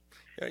with.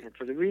 Right. And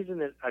so the reason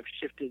that I've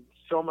shifted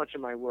so much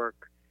of my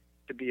work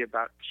to be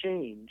about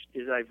change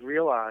is I've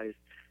realized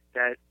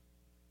that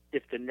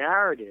if the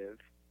narrative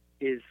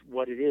is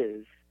what it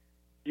is,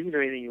 you can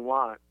do anything you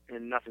want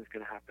and nothing's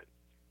going to happen.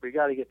 We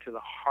got to get to the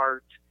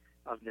heart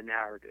of the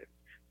narrative.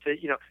 So,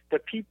 the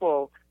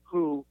people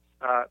who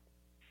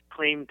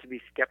claim to be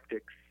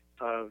skeptics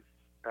of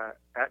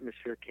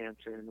atmospheric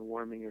cancer and the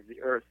warming of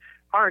the earth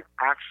aren't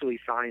actually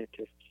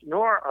scientists,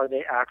 nor are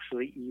they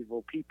actually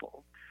evil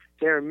people.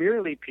 They're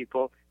merely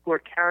people who are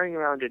carrying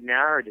around a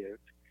narrative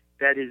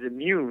that is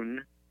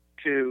immune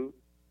to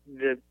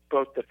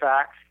both the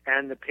facts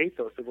and the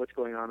pathos of what's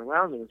going on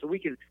around them. So we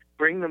can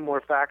bring them more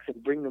facts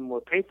and bring them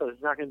more pathos.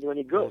 It's not going to do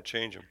any good. We'll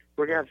change them.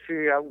 We're going to have to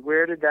figure out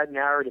where did that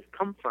narrative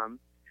come from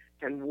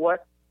and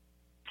what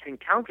can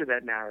counter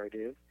that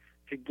narrative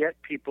to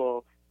get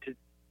people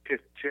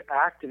to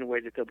act in a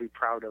way that they'll be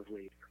proud of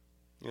later.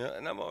 Yeah,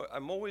 and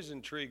I'm always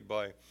intrigued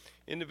by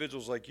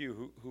individuals like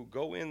you who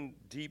go in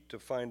deep to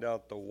find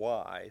out the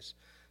whys.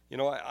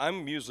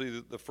 I'm usually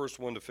the first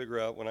one to figure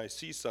out when I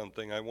see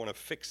something, I want to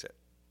fix it.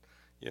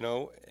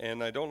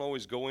 And I don't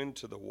always go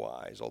into the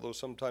whys, although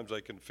sometimes I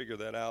can figure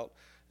that out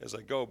as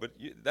I go. But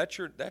that's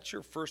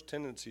your first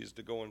tendency is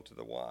to go into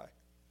the why.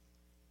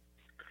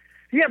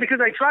 Yeah,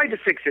 because I tried to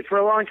fix it for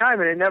a long time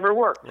and it never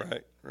worked.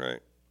 Right.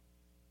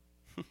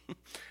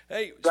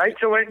 Hey, right.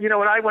 So when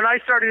I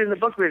started in the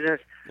book business,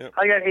 yep.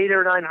 I got 800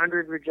 or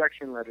 900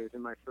 rejection letters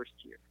in my first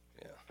year.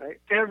 Yeah. Right.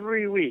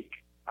 Every week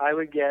I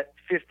would get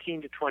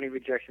 15 to 20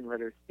 rejection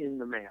letters in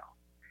the mail.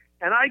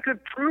 And I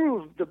could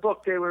prove the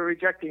book they were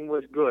rejecting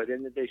was good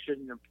and that they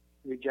shouldn't have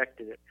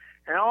rejected it.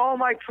 And all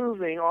my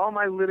proving, all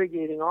my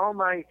litigating, all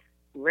my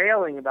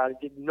railing about it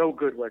did no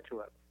good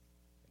whatsoever.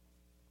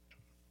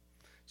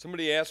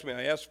 Somebody asked me,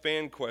 I asked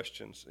fan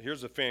questions.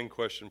 Here's a fan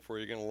question for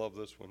you. You're going to love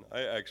this one.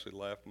 I actually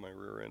laughed my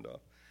rear end off.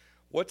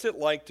 What's it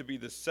like to be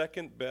the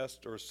second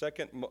best or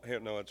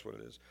no, that's what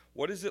it is.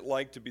 What is it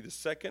like to be the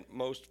second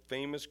most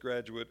famous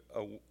graduate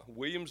of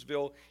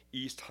Williamsville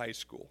East High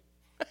School?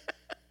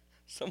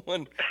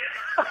 Someone.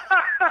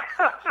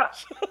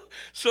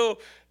 So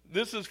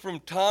this is from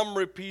Tom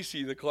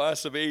Rapisi, the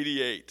class of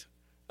 '88.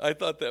 I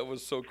thought that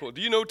was so cool.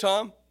 Do you know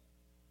Tom?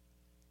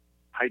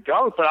 I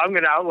don't, but I'm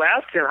going to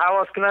outlast him. How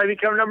else can I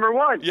become number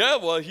one? Yeah,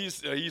 well,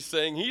 he's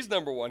saying he's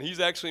number one. He's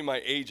actually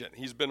my agent.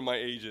 He's been my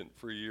agent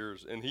for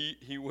years, and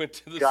he went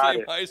to the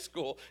same high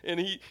school. And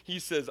he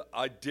says,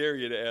 "I dare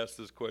you to ask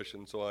this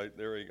question." So I'm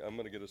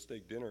going to get a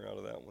steak dinner out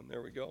of that one.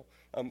 There we go.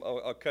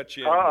 I'll cut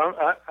you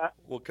in.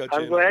 We'll cut you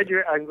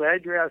in. I'm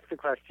glad you asked the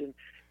question.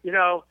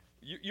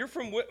 You're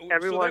from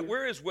everyone. So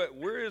where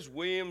is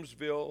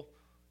Williamsville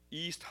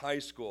East High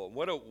School?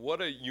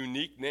 What a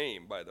unique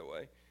name, by the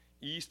way.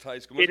 East High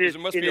School. It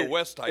must be a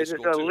West High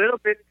School, too.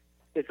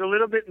 It's a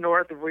little bit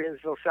north of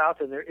Williamsville South,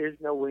 and there is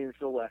no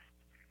Williamsville West.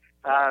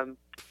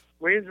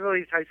 Williamsville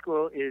East High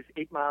School is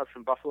 8 miles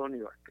from Buffalo, New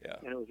York. Yeah.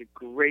 And it was a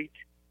great,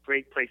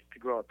 great place to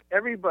grow up.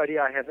 Everybody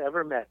I have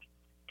ever met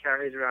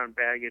carries around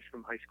baggage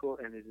from high school,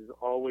 and it is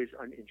always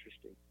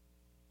uninteresting.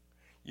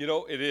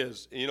 It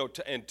is.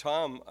 And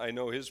Tom, I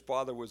know his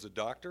father was a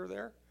doctor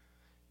there,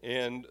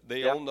 and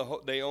they own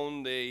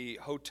the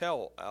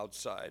hotel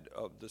outside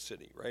of the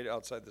city, right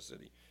outside the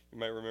city. You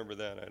might remember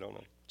that. I don't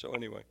know. So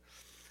anyway,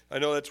 I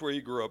know that's where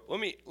you grew up.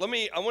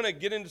 I want to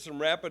get into some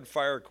rapid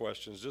fire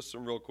questions, just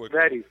some real quick.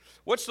 Ready.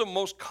 What's the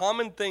most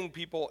common thing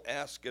people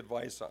ask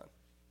advice on?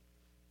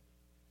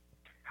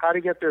 How to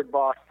get their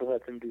boss to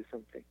let them do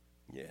something.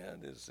 Yeah,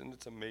 it is, and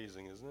it's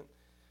amazing, isn't it?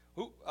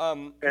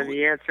 And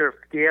the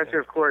answer,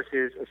 of course,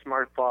 is a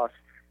smart boss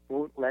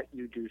won't let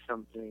you do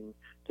something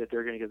that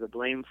they're going to get the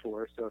blame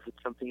for. So if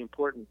it's something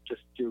important,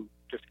 just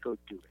go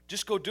do it.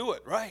 Just go do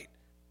it, right?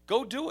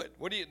 Go do it.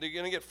 What are you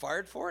going to get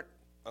fired for it?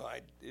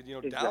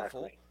 Exactly.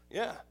 Doubtful.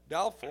 Yeah,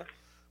 doubtful.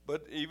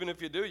 But even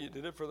if you do, you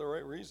did it for the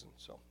right reason.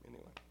 So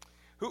anyway,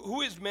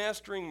 who is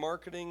mastering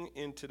marketing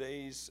in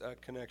today's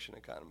connection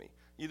economy?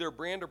 Either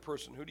brand or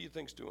person. Who do you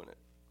think's doing it?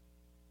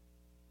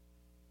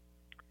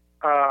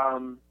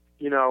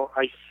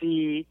 I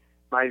see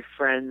my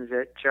friends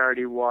at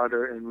Charity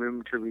Water and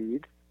Room to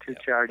Read, two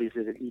charities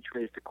that have each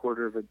raised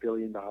 $250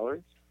 million,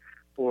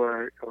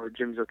 or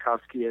Jim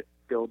Zokowski at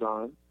Build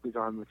On, who's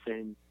on the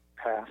same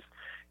path.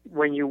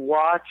 When you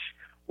watch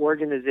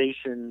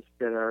organizations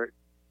that are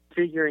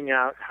figuring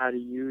out how to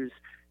use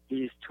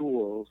these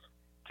tools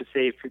to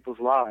save people's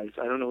lives,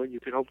 I don't know what you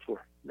could hope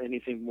for.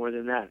 Anything more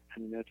than that. I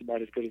mean, that's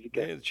about as good as it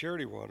gets. Yeah, the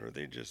Charity Water,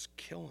 they're just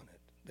killing it.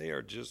 They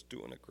are just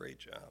doing a great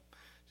job.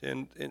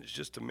 And it's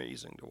just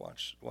amazing to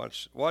watch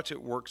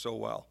it work so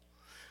well.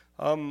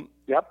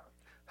 Yep.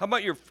 How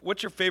about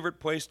what's your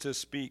favorite place to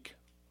speak?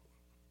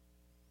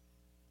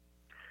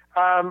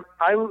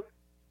 I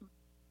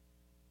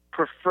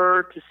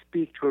prefer to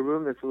speak to a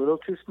room that's a little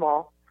too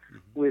small,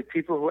 with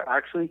people who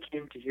actually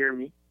came to hear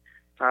me,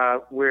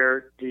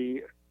 where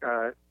the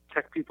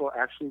tech people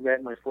actually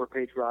read my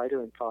 4-page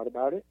rider and thought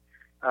about it.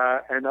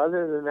 And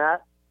other than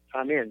that,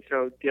 I'm in.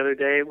 So the other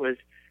day it was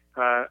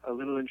a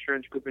little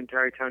insurance group in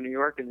Tarrytown, New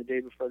York, and the day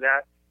before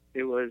that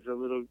it was a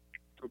little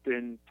group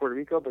in Puerto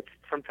Rico. But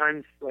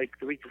sometimes, like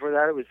the week before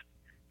that, it was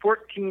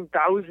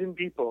 14,000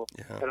 people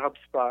at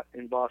HubSpot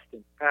in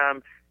Boston.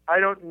 I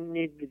don't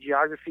need the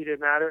geography to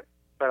matter,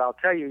 but I'll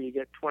tell you, you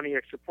get 20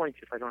 extra points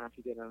if I don't have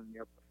to get on an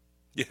airplane.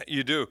 Yeah,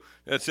 you do.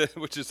 That's it,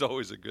 which is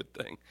always a good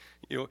thing.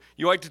 You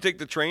like to take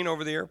the train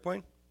over the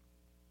airplane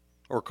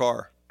or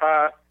car?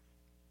 I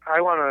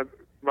want to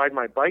ride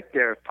my bike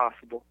there if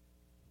possible.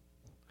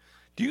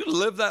 Do you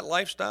live that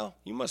lifestyle?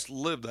 You must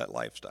live that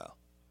lifestyle.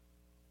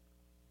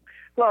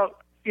 Well,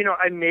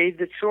 I made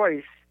the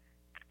choice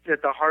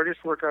that the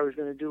hardest work I was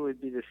going to do would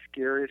be the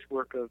scariest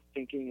work of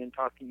thinking and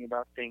talking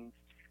about things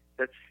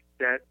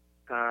that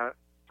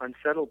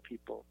unsettled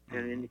people. Mm-hmm.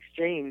 And in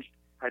exchange,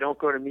 I don't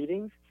go to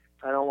meetings.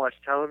 I don't watch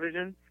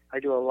television. I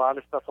do a lot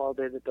of stuff all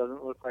day that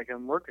doesn't look like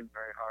I'm working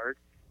very hard,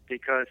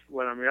 because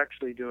what I'm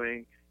actually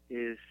doing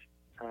is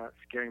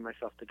scaring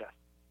myself to death.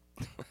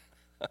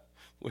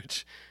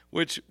 which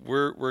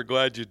we're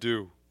glad you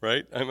do,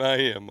 right?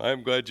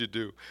 I'm glad you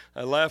do.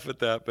 I laugh at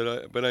that,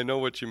 but I know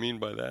what you mean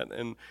by that,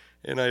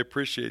 and I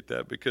appreciate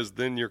that, because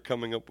then you're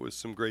coming up with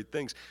some great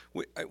things.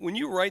 When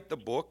you write the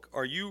book,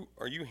 are you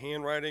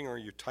handwriting, or are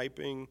you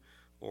typing,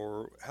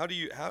 or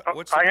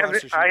what's the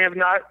process? I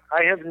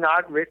have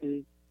not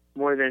written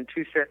more than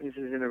 2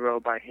 sentences in a row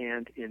by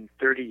hand in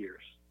 30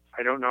 years.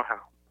 I don't know how.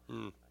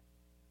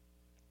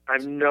 I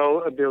have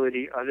no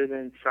ability other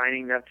than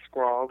signing that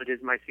scrawl that is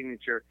my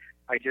signature.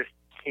 I just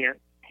can't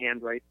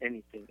handwrite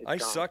anything. I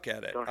suck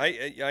at it.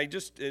 I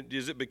just,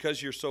 is it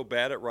because you're so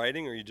bad at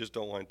writing, or you just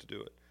don't want to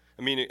do it?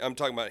 I mean, I'm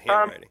talking about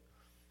handwriting.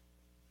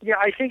 Yeah,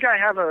 I think I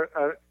have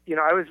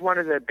I was one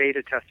of the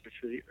beta testers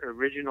for the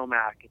original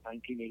Mac in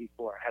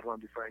 1984. I had one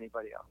before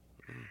anybody else.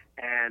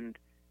 And,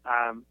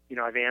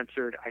 I've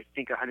answered, I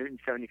think,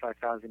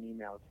 175,000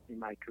 emails in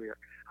my career.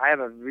 I have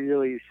a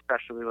really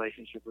special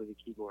relationship with the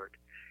keyboard.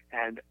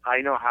 And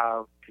I know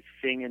how to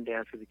sing and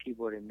dance with the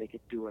keyboard and make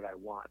it do what I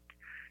want.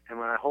 And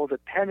when I hold a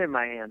pen in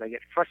my hand, I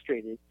get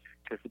frustrated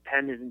because the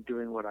pen isn't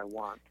doing what I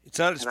want. It's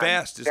not as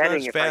fast. It's not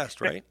as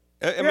fast, right?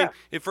 I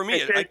mean, for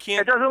me, I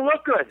can't. It doesn't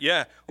look good.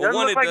 Yeah. Well, it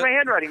doesn't look like my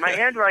handwriting. My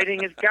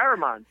handwriting is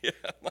Garamond. Yeah,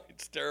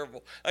 mine's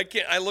terrible. I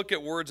can't. I look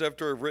at words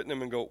after I've written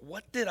them and go,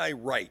 "What did I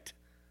write?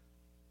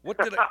 What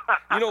did I?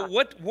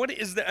 What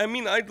is that? I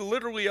mean,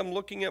 I'm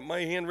looking at my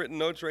handwritten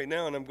notes right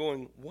now, and I'm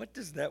going, "What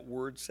does that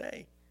word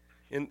say?"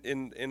 And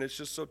it's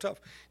just so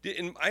tough.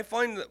 And I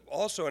find that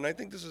also, and I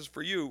think this is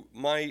for you,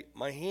 my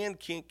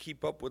hand can't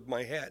keep up with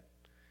my head,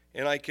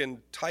 and I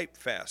can type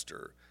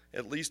faster.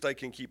 At least I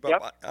can keep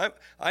up. Yep.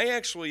 I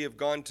actually have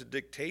gone to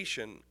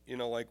dictation,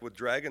 like with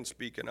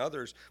DragonSpeak and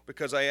others,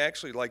 because I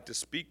actually like to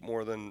speak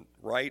more than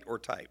write or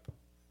type.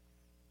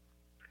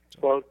 So.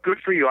 Well, good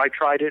for you. I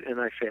tried it and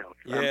I failed.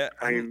 Yeah,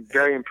 I'm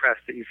very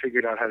impressed that you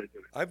figured out how to do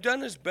it. I've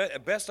done as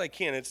best I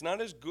can. It's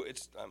not as good.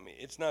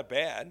 It's not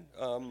bad,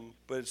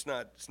 but it's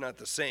not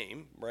the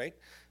same, right,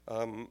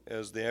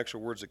 as the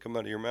actual words that come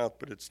out of your mouth.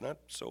 But it's not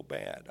so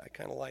bad. I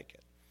kind of like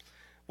it.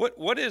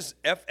 What is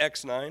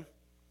FX9?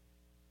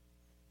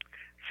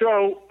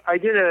 So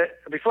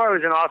before I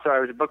was an author, I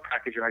was a book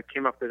packager. I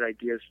came up with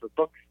ideas for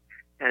books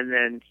and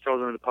then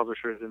sold them to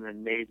publishers and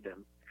then made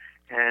them.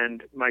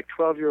 And my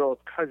 12-year-old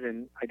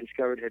cousin, I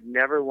discovered, had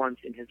never once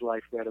in his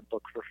life read a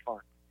book for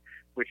fun,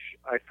 which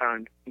I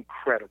found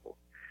incredible.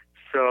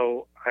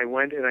 So I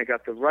went and I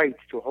got the rights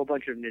to a whole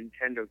bunch of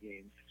Nintendo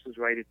games. This was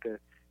right at the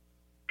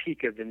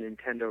peak of the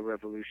Nintendo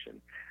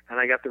revolution. And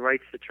I got the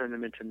rights to turn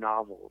them into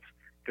novels.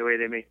 The way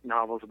they make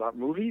novels about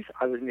movies,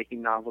 I was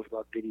making novels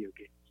about video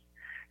games.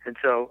 And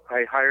so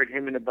I hired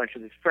him and a bunch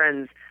of his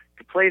friends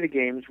to play the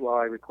games while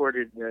I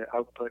recorded the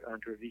output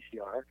onto a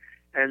VCR.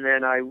 And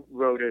then I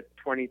wrote a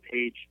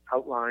 20-page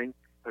outline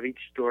of each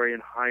story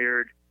and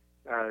hired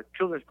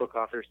children's book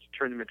authors to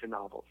turn them into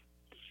novels.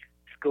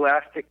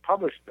 Scholastic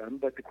published them,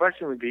 but the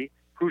question would be,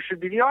 who should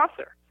be the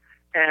author?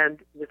 And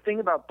the thing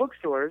about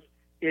bookstores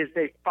is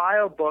they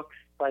file books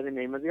by the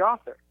name of the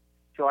author.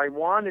 So I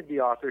wanted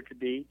the author to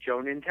be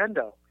Joe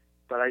Nintendo,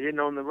 but I didn't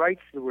own the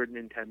rights to the word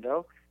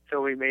Nintendo,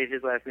 so we made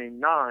his last name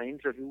Nine.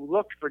 So if you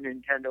looked for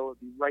Nintendo, it would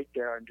be right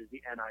there under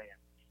the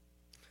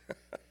NIN.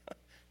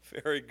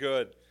 Very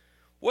good.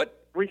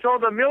 What? We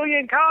sold 1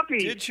 million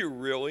copies. Did you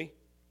really?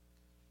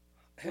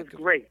 It was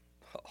great.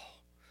 Oh.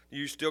 Are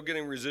you still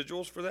getting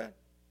residuals for that?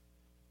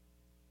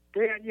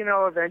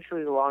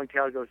 Eventually the long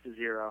tail goes to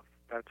zero.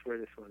 That's where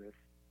this one is.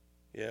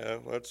 Yeah,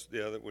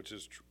 which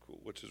is cool,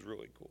 which is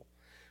really cool.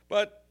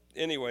 But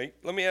anyway,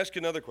 let me ask you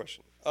another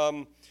question.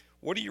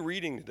 What are you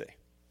reading today?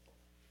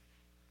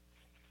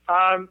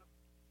 I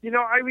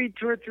read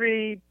 2 or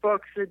 3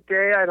 books a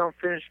day. I don't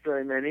finish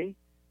very many.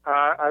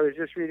 I was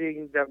just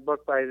reading that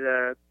book by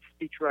the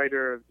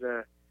speechwriter of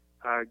the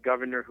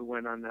governor who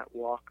went on that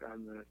walk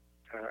on the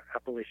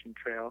Appalachian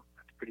Trail.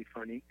 That's pretty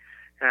funny.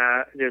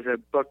 There's a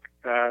book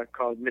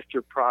called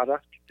Mr.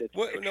 Product.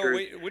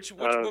 Which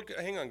book?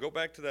 Hang on, go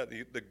back to that.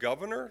 The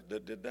governor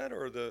that did that,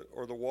 or the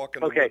Walk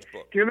in the Woods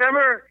book? Do you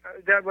remember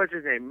that? What's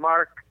his name?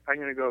 Mark. I'm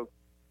going to go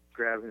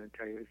grab it and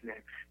tell you his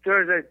name. There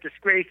was a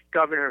disgraced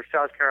governor of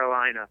South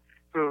Carolina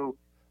who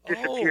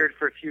disappeared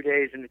for a few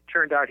days, and it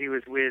turned out he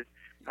was with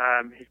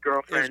his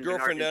girlfriend in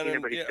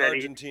Argentina.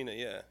 Argentina.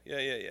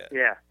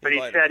 Yeah, but he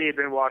said he had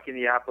been walking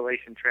the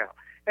Appalachian Trail.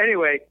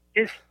 Anyway,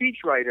 his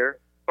speechwriter,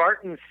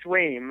 Barton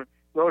Swaim,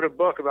 wrote a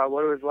book about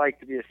what it was like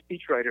to be a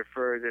speechwriter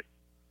for this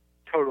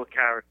total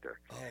character.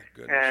 Oh,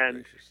 goodness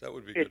gracious. That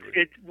would be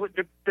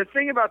good. The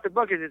thing about the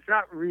book is it's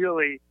not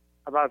really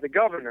about the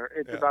governor.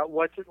 It's about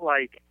what's it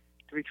like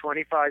to be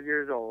 25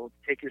 years old,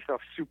 take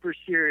yourself super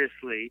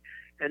seriously,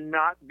 and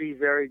not be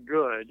very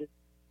good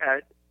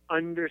at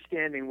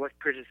understanding what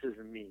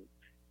criticism means.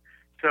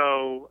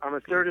 So I'm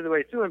a third of the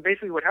way through, and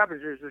basically what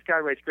happens is this guy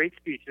writes great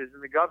speeches,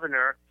 and the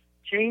governor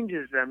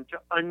changes them to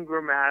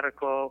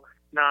ungrammatical,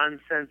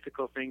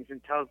 nonsensical things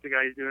and tells the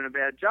guy he's doing a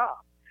bad job.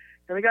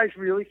 And the guy's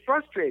really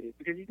frustrated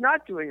because he's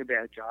not doing a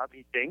bad job,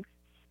 he thinks,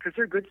 because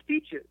they're good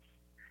speeches.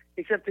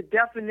 Except the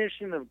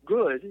definition of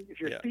good, if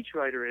you're a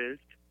speechwriter, is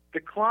the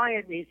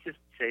client needs to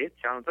say it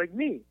sounds like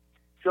me.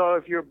 So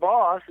if your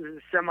boss is a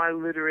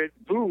semi-literate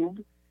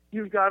boob,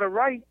 you've got to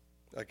write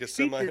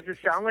speeches that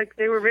sound like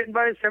they were written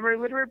by a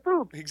semi-literate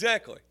boob.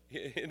 Exactly.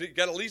 And you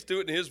got to at least do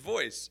it in his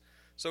voice.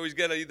 So he's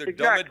got to either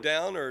dumb it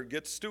down or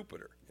get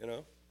stupider,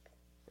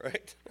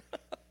 right?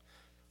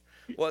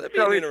 Well, that'd be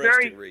an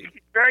interesting read.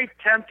 It's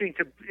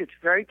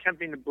very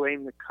tempting to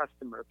blame the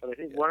customer, but I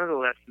think one of the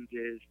lessons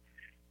is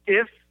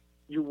if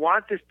you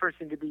want this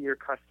person to be your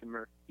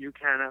customer, you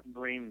cannot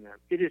blame them.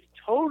 It is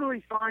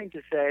totally fine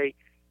to say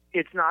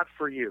it's not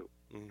for you.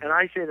 Mm-hmm. And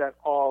I say that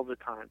all the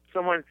time.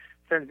 Someone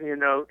sends me a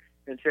note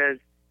and says,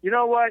 you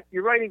know what,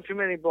 you're writing too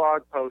many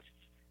blog posts.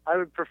 I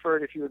would prefer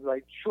it if you would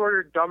write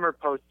shorter, dumber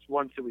posts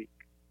once a week.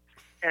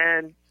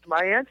 And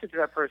my answer to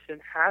that person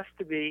has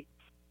to be,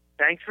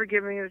 thanks for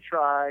giving it a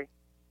try.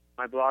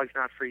 My blog's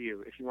not for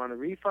you. If you want a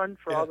refund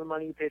for all the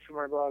money you paid for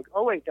my blog,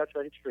 oh, wait, that's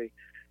right, it's free.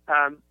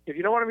 If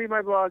you don't want to read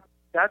my blog,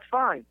 that's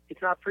fine.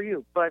 It's not for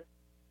you. But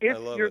if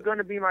you're going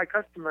to be my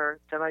customer,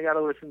 then I got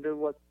to listen to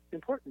what's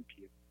important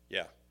to you.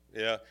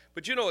 Yeah.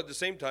 But, at the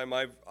same time,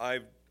 I've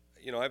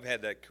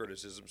had that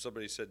criticism.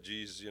 Somebody said,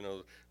 geez,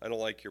 I don't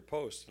like your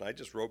post. And I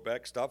just wrote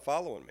back, stop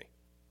following me.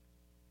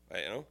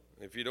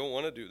 If you don't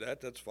want to do that,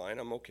 that's fine.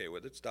 I'm okay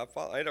with it. Stop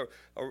following.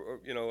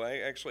 I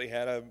actually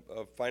had a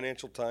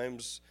Financial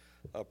Times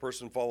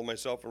person follow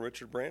myself and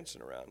Richard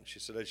Branson around. She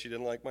said she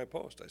didn't like my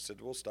post. I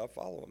said, well, stop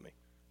following me.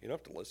 You don't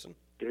have to listen.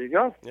 There you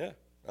go. Yeah,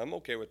 I'm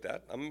okay with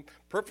that. I'm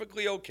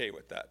perfectly okay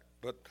with that.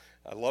 But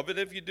I love it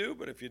if you do,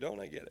 but if you don't,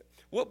 I get it.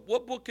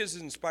 What book has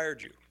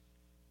inspired you?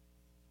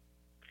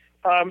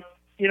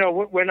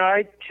 When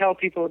I tell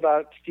people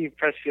about Steve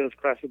Pressfield's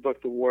classic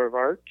book, The War of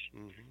Art,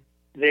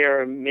 they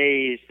are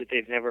amazed that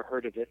they've never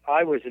heard of it.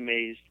 I was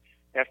amazed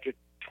after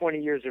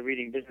 20 years of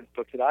reading business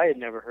books that I had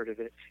never heard of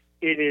it.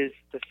 It is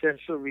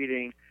essential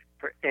reading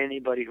for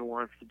anybody who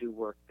wants to do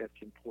work that's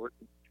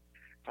important.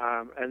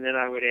 And then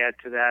I would add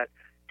to that,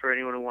 for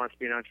anyone who wants to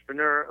be an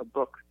entrepreneur, a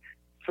book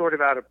sort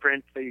of out of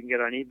print that you can get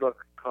on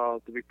ebook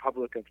called The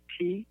Republic of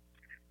Tea,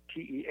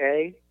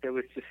 T-E-A. That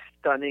was just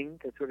stunning.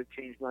 That sort of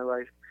changed my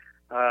life.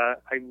 I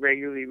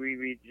regularly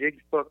reread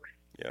Zig's books.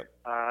 Yep.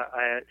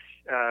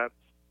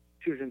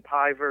 Susan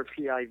Piver,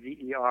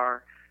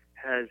 P-I-V-E-R,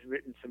 has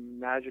written some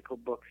magical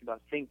books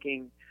about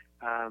thinking,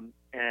 and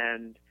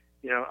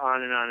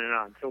on and on and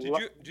on. So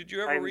did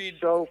you ever read? I'm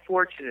so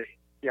fortunate.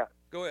 Yeah.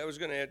 Go ahead. I was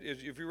going to add,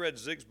 if you read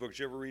Zig's books,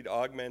 you ever read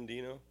Og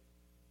Mandino?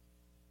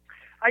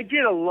 I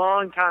did a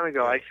long time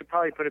ago. Yeah. I should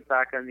probably put it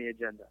back on the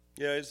agenda.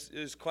 Yeah,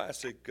 his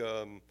classic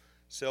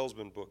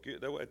salesman book.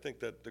 I think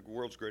that The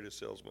World's Greatest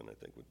Salesman, I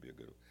think, would be a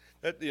good one.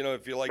 That,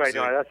 if you like Right,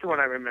 Zig. no, that's the one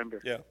I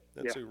remember. Yeah,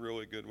 that's a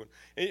really good one.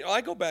 And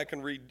I go back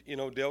and read,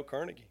 Dale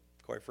Carnegie,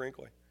 quite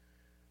frankly.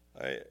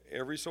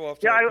 Every so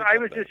often. Yeah, I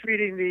was just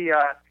reading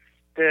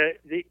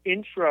the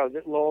intro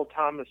that Lowell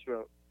Thomas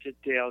wrote to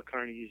Dale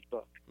Carnegie's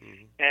book.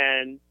 Mm-hmm.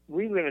 And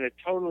we live in a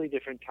totally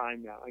different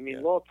time now. I mean,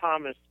 Yeah. Lowell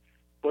Thomas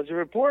was a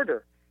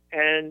reporter,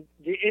 and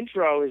the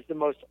intro is the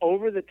most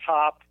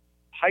over-the-top,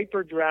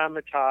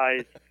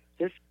 hyper-dramatized,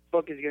 this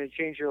book is going to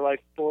change your life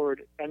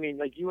forward. I mean,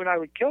 like, you and I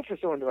would kill for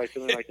someone to write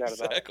something like that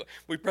about. Exactly.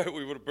 We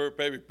would have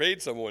maybe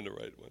paid someone to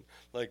write one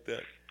like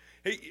that.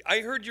 Hey, I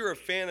heard you're a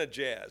fan of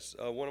jazz.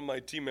 One of my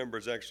team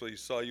members actually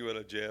saw you at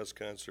a jazz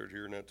concert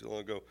here not too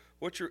long ago.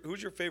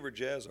 Who's your favorite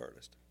jazz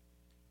artist?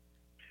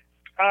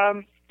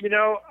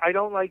 I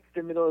don't like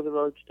the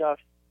middle-of-the-road stuff.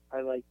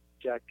 I like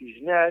Jack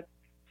DeJohnette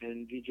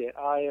and Vijay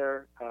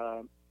Iyer.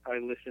 I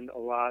listened a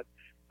lot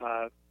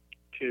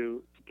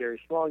to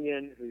Gary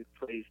Smulyan, who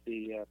plays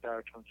the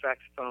baritone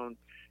saxophone.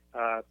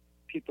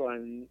 People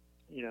on,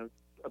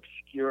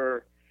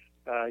 obscure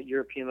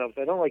European levels.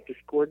 I don't like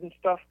discordant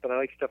stuff, but I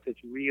like stuff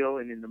that's real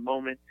and in the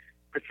moment.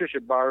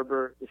 Patricia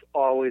Barber is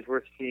always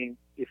worth seeing.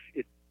 If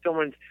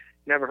someone's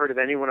never heard of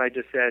anyone I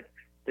just said,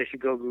 they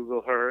should go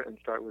Google her and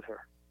start with her.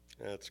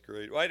 That's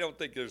great. Well, I don't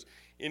think there's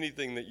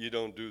anything that you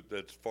don't do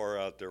that's far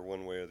out there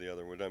one way or the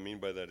other. What I mean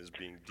by that is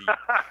being deep.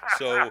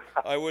 So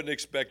I wouldn't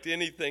expect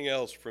anything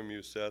else from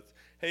you, Seth.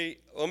 Hey,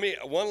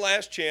 one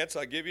last chance.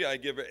 I give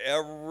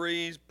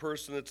every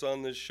person that's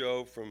on this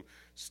show, from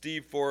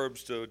Steve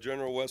Forbes to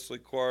General Wesley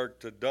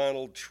Clark to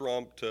Donald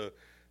Trump to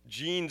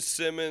Gene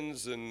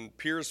Simmons and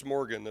Pierce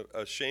Morgan,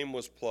 a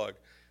shameless plug.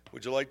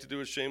 Would you like to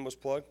do a shameless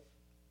plug?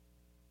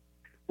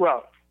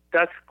 Well,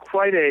 that's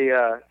quite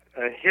a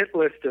hit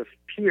list of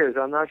peers.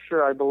 I'm not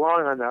sure I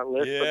belong on that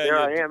list, but there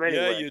I am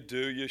anyway. Yeah, you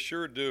do. You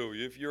sure do.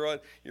 If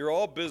you're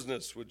all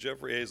business with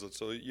Jeffrey Hazlett,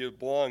 so you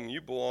belong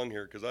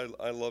here, because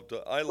I love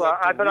to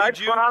read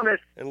you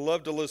and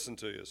love to listen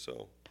to you.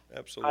 So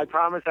absolutely. I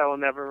promise I will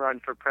never run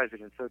for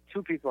president. So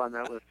two people on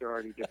that list are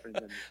already different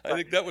than me. I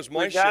think that was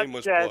my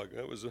shameless plug.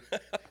 That was.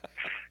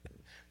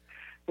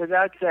 With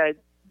that said,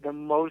 the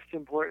most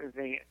important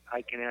thing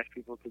I can ask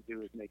people to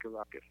do is make a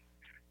ruckus,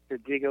 to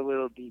dig a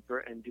little deeper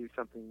and do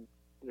something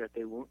that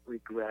they won't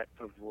regret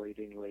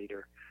avoiding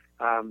later.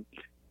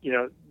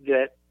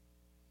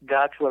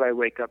 That's what I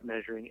wake up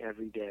measuring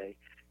every day.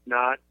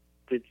 Not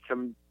did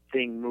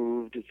something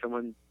move, did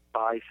someone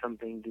buy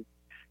something, did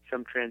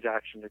some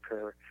transaction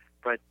occur,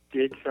 but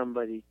did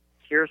somebody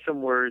hear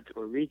some words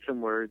or read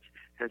some words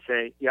and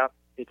say, yep,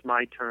 it's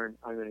my turn,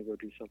 I'm going to go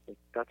do something.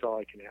 That's all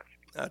I can ask.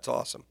 That's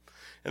awesome.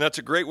 And that's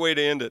a great way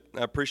to end it.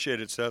 I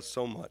appreciate it, Seth,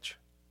 so much.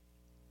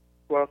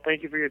 Well,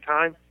 thank you for your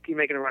time. Keep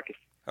making a ruckus.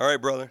 All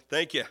right, brother.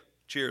 Thank you.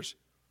 Cheers.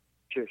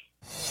 Cheers.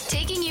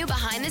 Taking you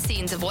behind the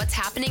scenes of what's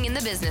happening in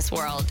the business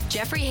world,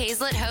 Jeffrey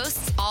Hazlett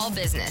hosts All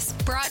Business,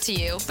 brought to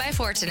you by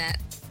Fortinet.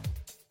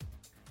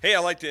 Hey, I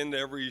like to end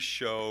every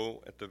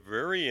show at the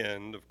very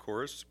end, of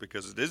course,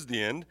 because it is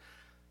the end,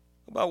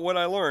 about what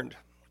I learned.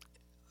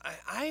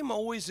 I'm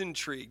always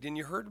intrigued, and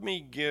you heard me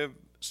give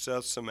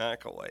Seth some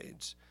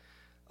accolades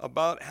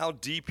about how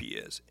deep he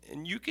is.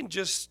 And you can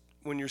just,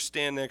 when you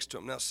stand next to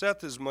him. Now,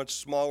 Seth is much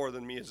smaller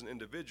than me as an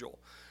individual.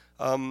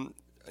 I'm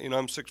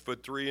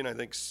 6'3", and I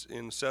think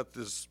Seth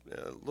is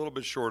a little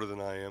bit shorter than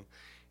I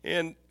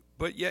am.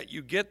 But yet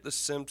you get the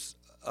sense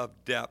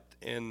of depth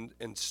and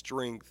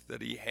strength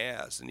that he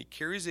has, and he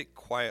carries it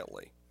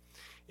quietly.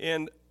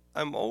 And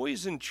I'm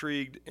always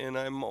intrigued, and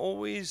I'm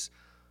always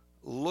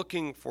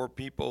looking for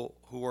people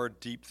who are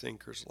deep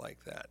thinkers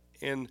like that,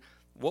 and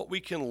what we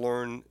can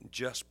learn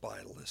just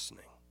by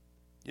listening.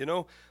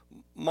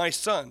 My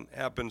son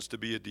happens to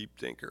be a deep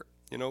thinker.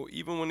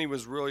 Even when he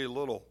was really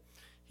little,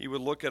 he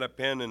would look at a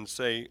pen and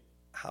say,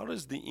 how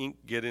does the ink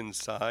get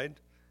inside,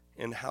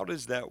 and how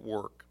does that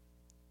work?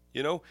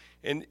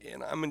 And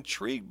I'm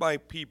intrigued by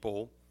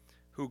people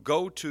who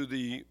go to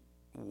the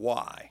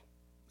why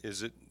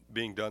is it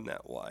being done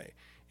that way,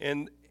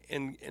 and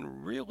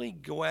really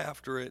go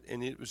after it.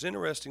 And it was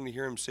interesting to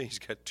hear him say he's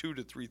got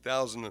 2,000 to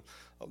 3,000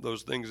 of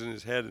those things in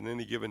his head in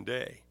any given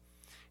day,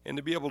 and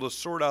to be able to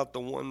sort out the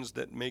ones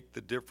that make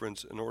the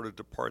difference in order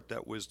to impart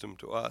that wisdom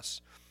to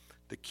us.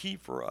 The key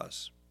for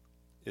us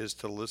is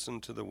to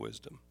listen to the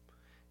wisdom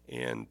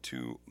and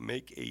to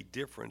make a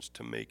difference,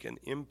 to make an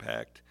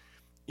impact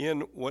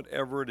in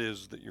whatever it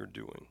is that you're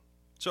doing.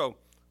 So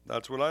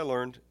that's what I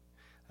learned.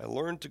 I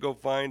learned to go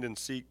find and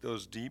seek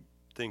those deep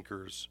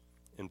thinkers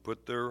and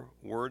put their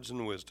words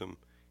and wisdom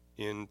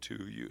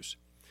into use.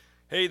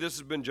 Hey, this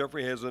has been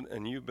Jeffrey Hazlett,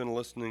 and you've been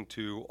listening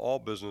to All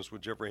Business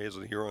with Jeffrey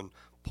Hazlett here on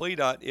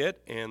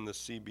Play.it and the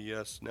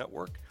CBS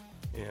network.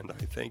 And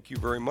I thank you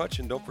very much,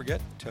 and don't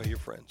forget, tell your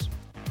friends.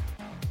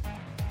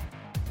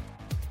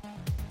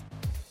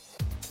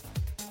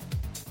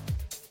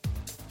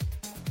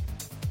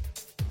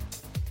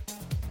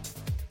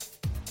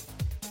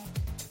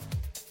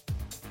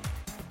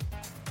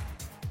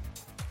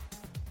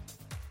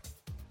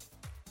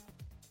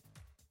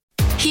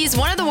 He's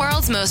one of the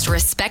world's most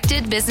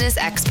respected business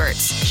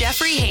experts,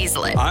 Jeffrey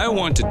Hazlett. I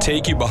want to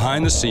take you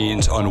behind the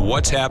scenes on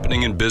what's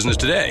happening in business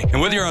today. And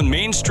whether you're on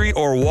Main Street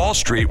or Wall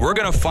Street, we're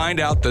going to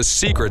find out the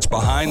secrets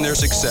behind their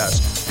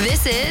success.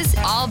 This is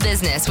All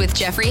Business with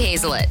Jeffrey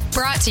Hazlett,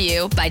 brought to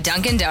you by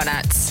Dunkin'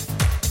 Donuts.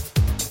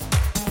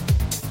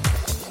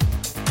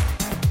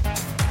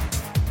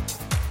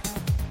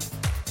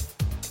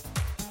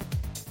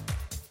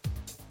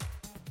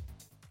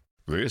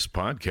 This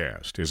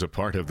podcast is a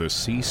part of the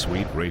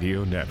C-Suite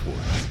Radio Network.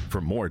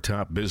 For more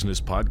top business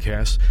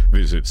podcasts,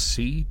 visit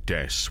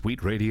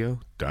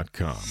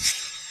c-suiteradio.com.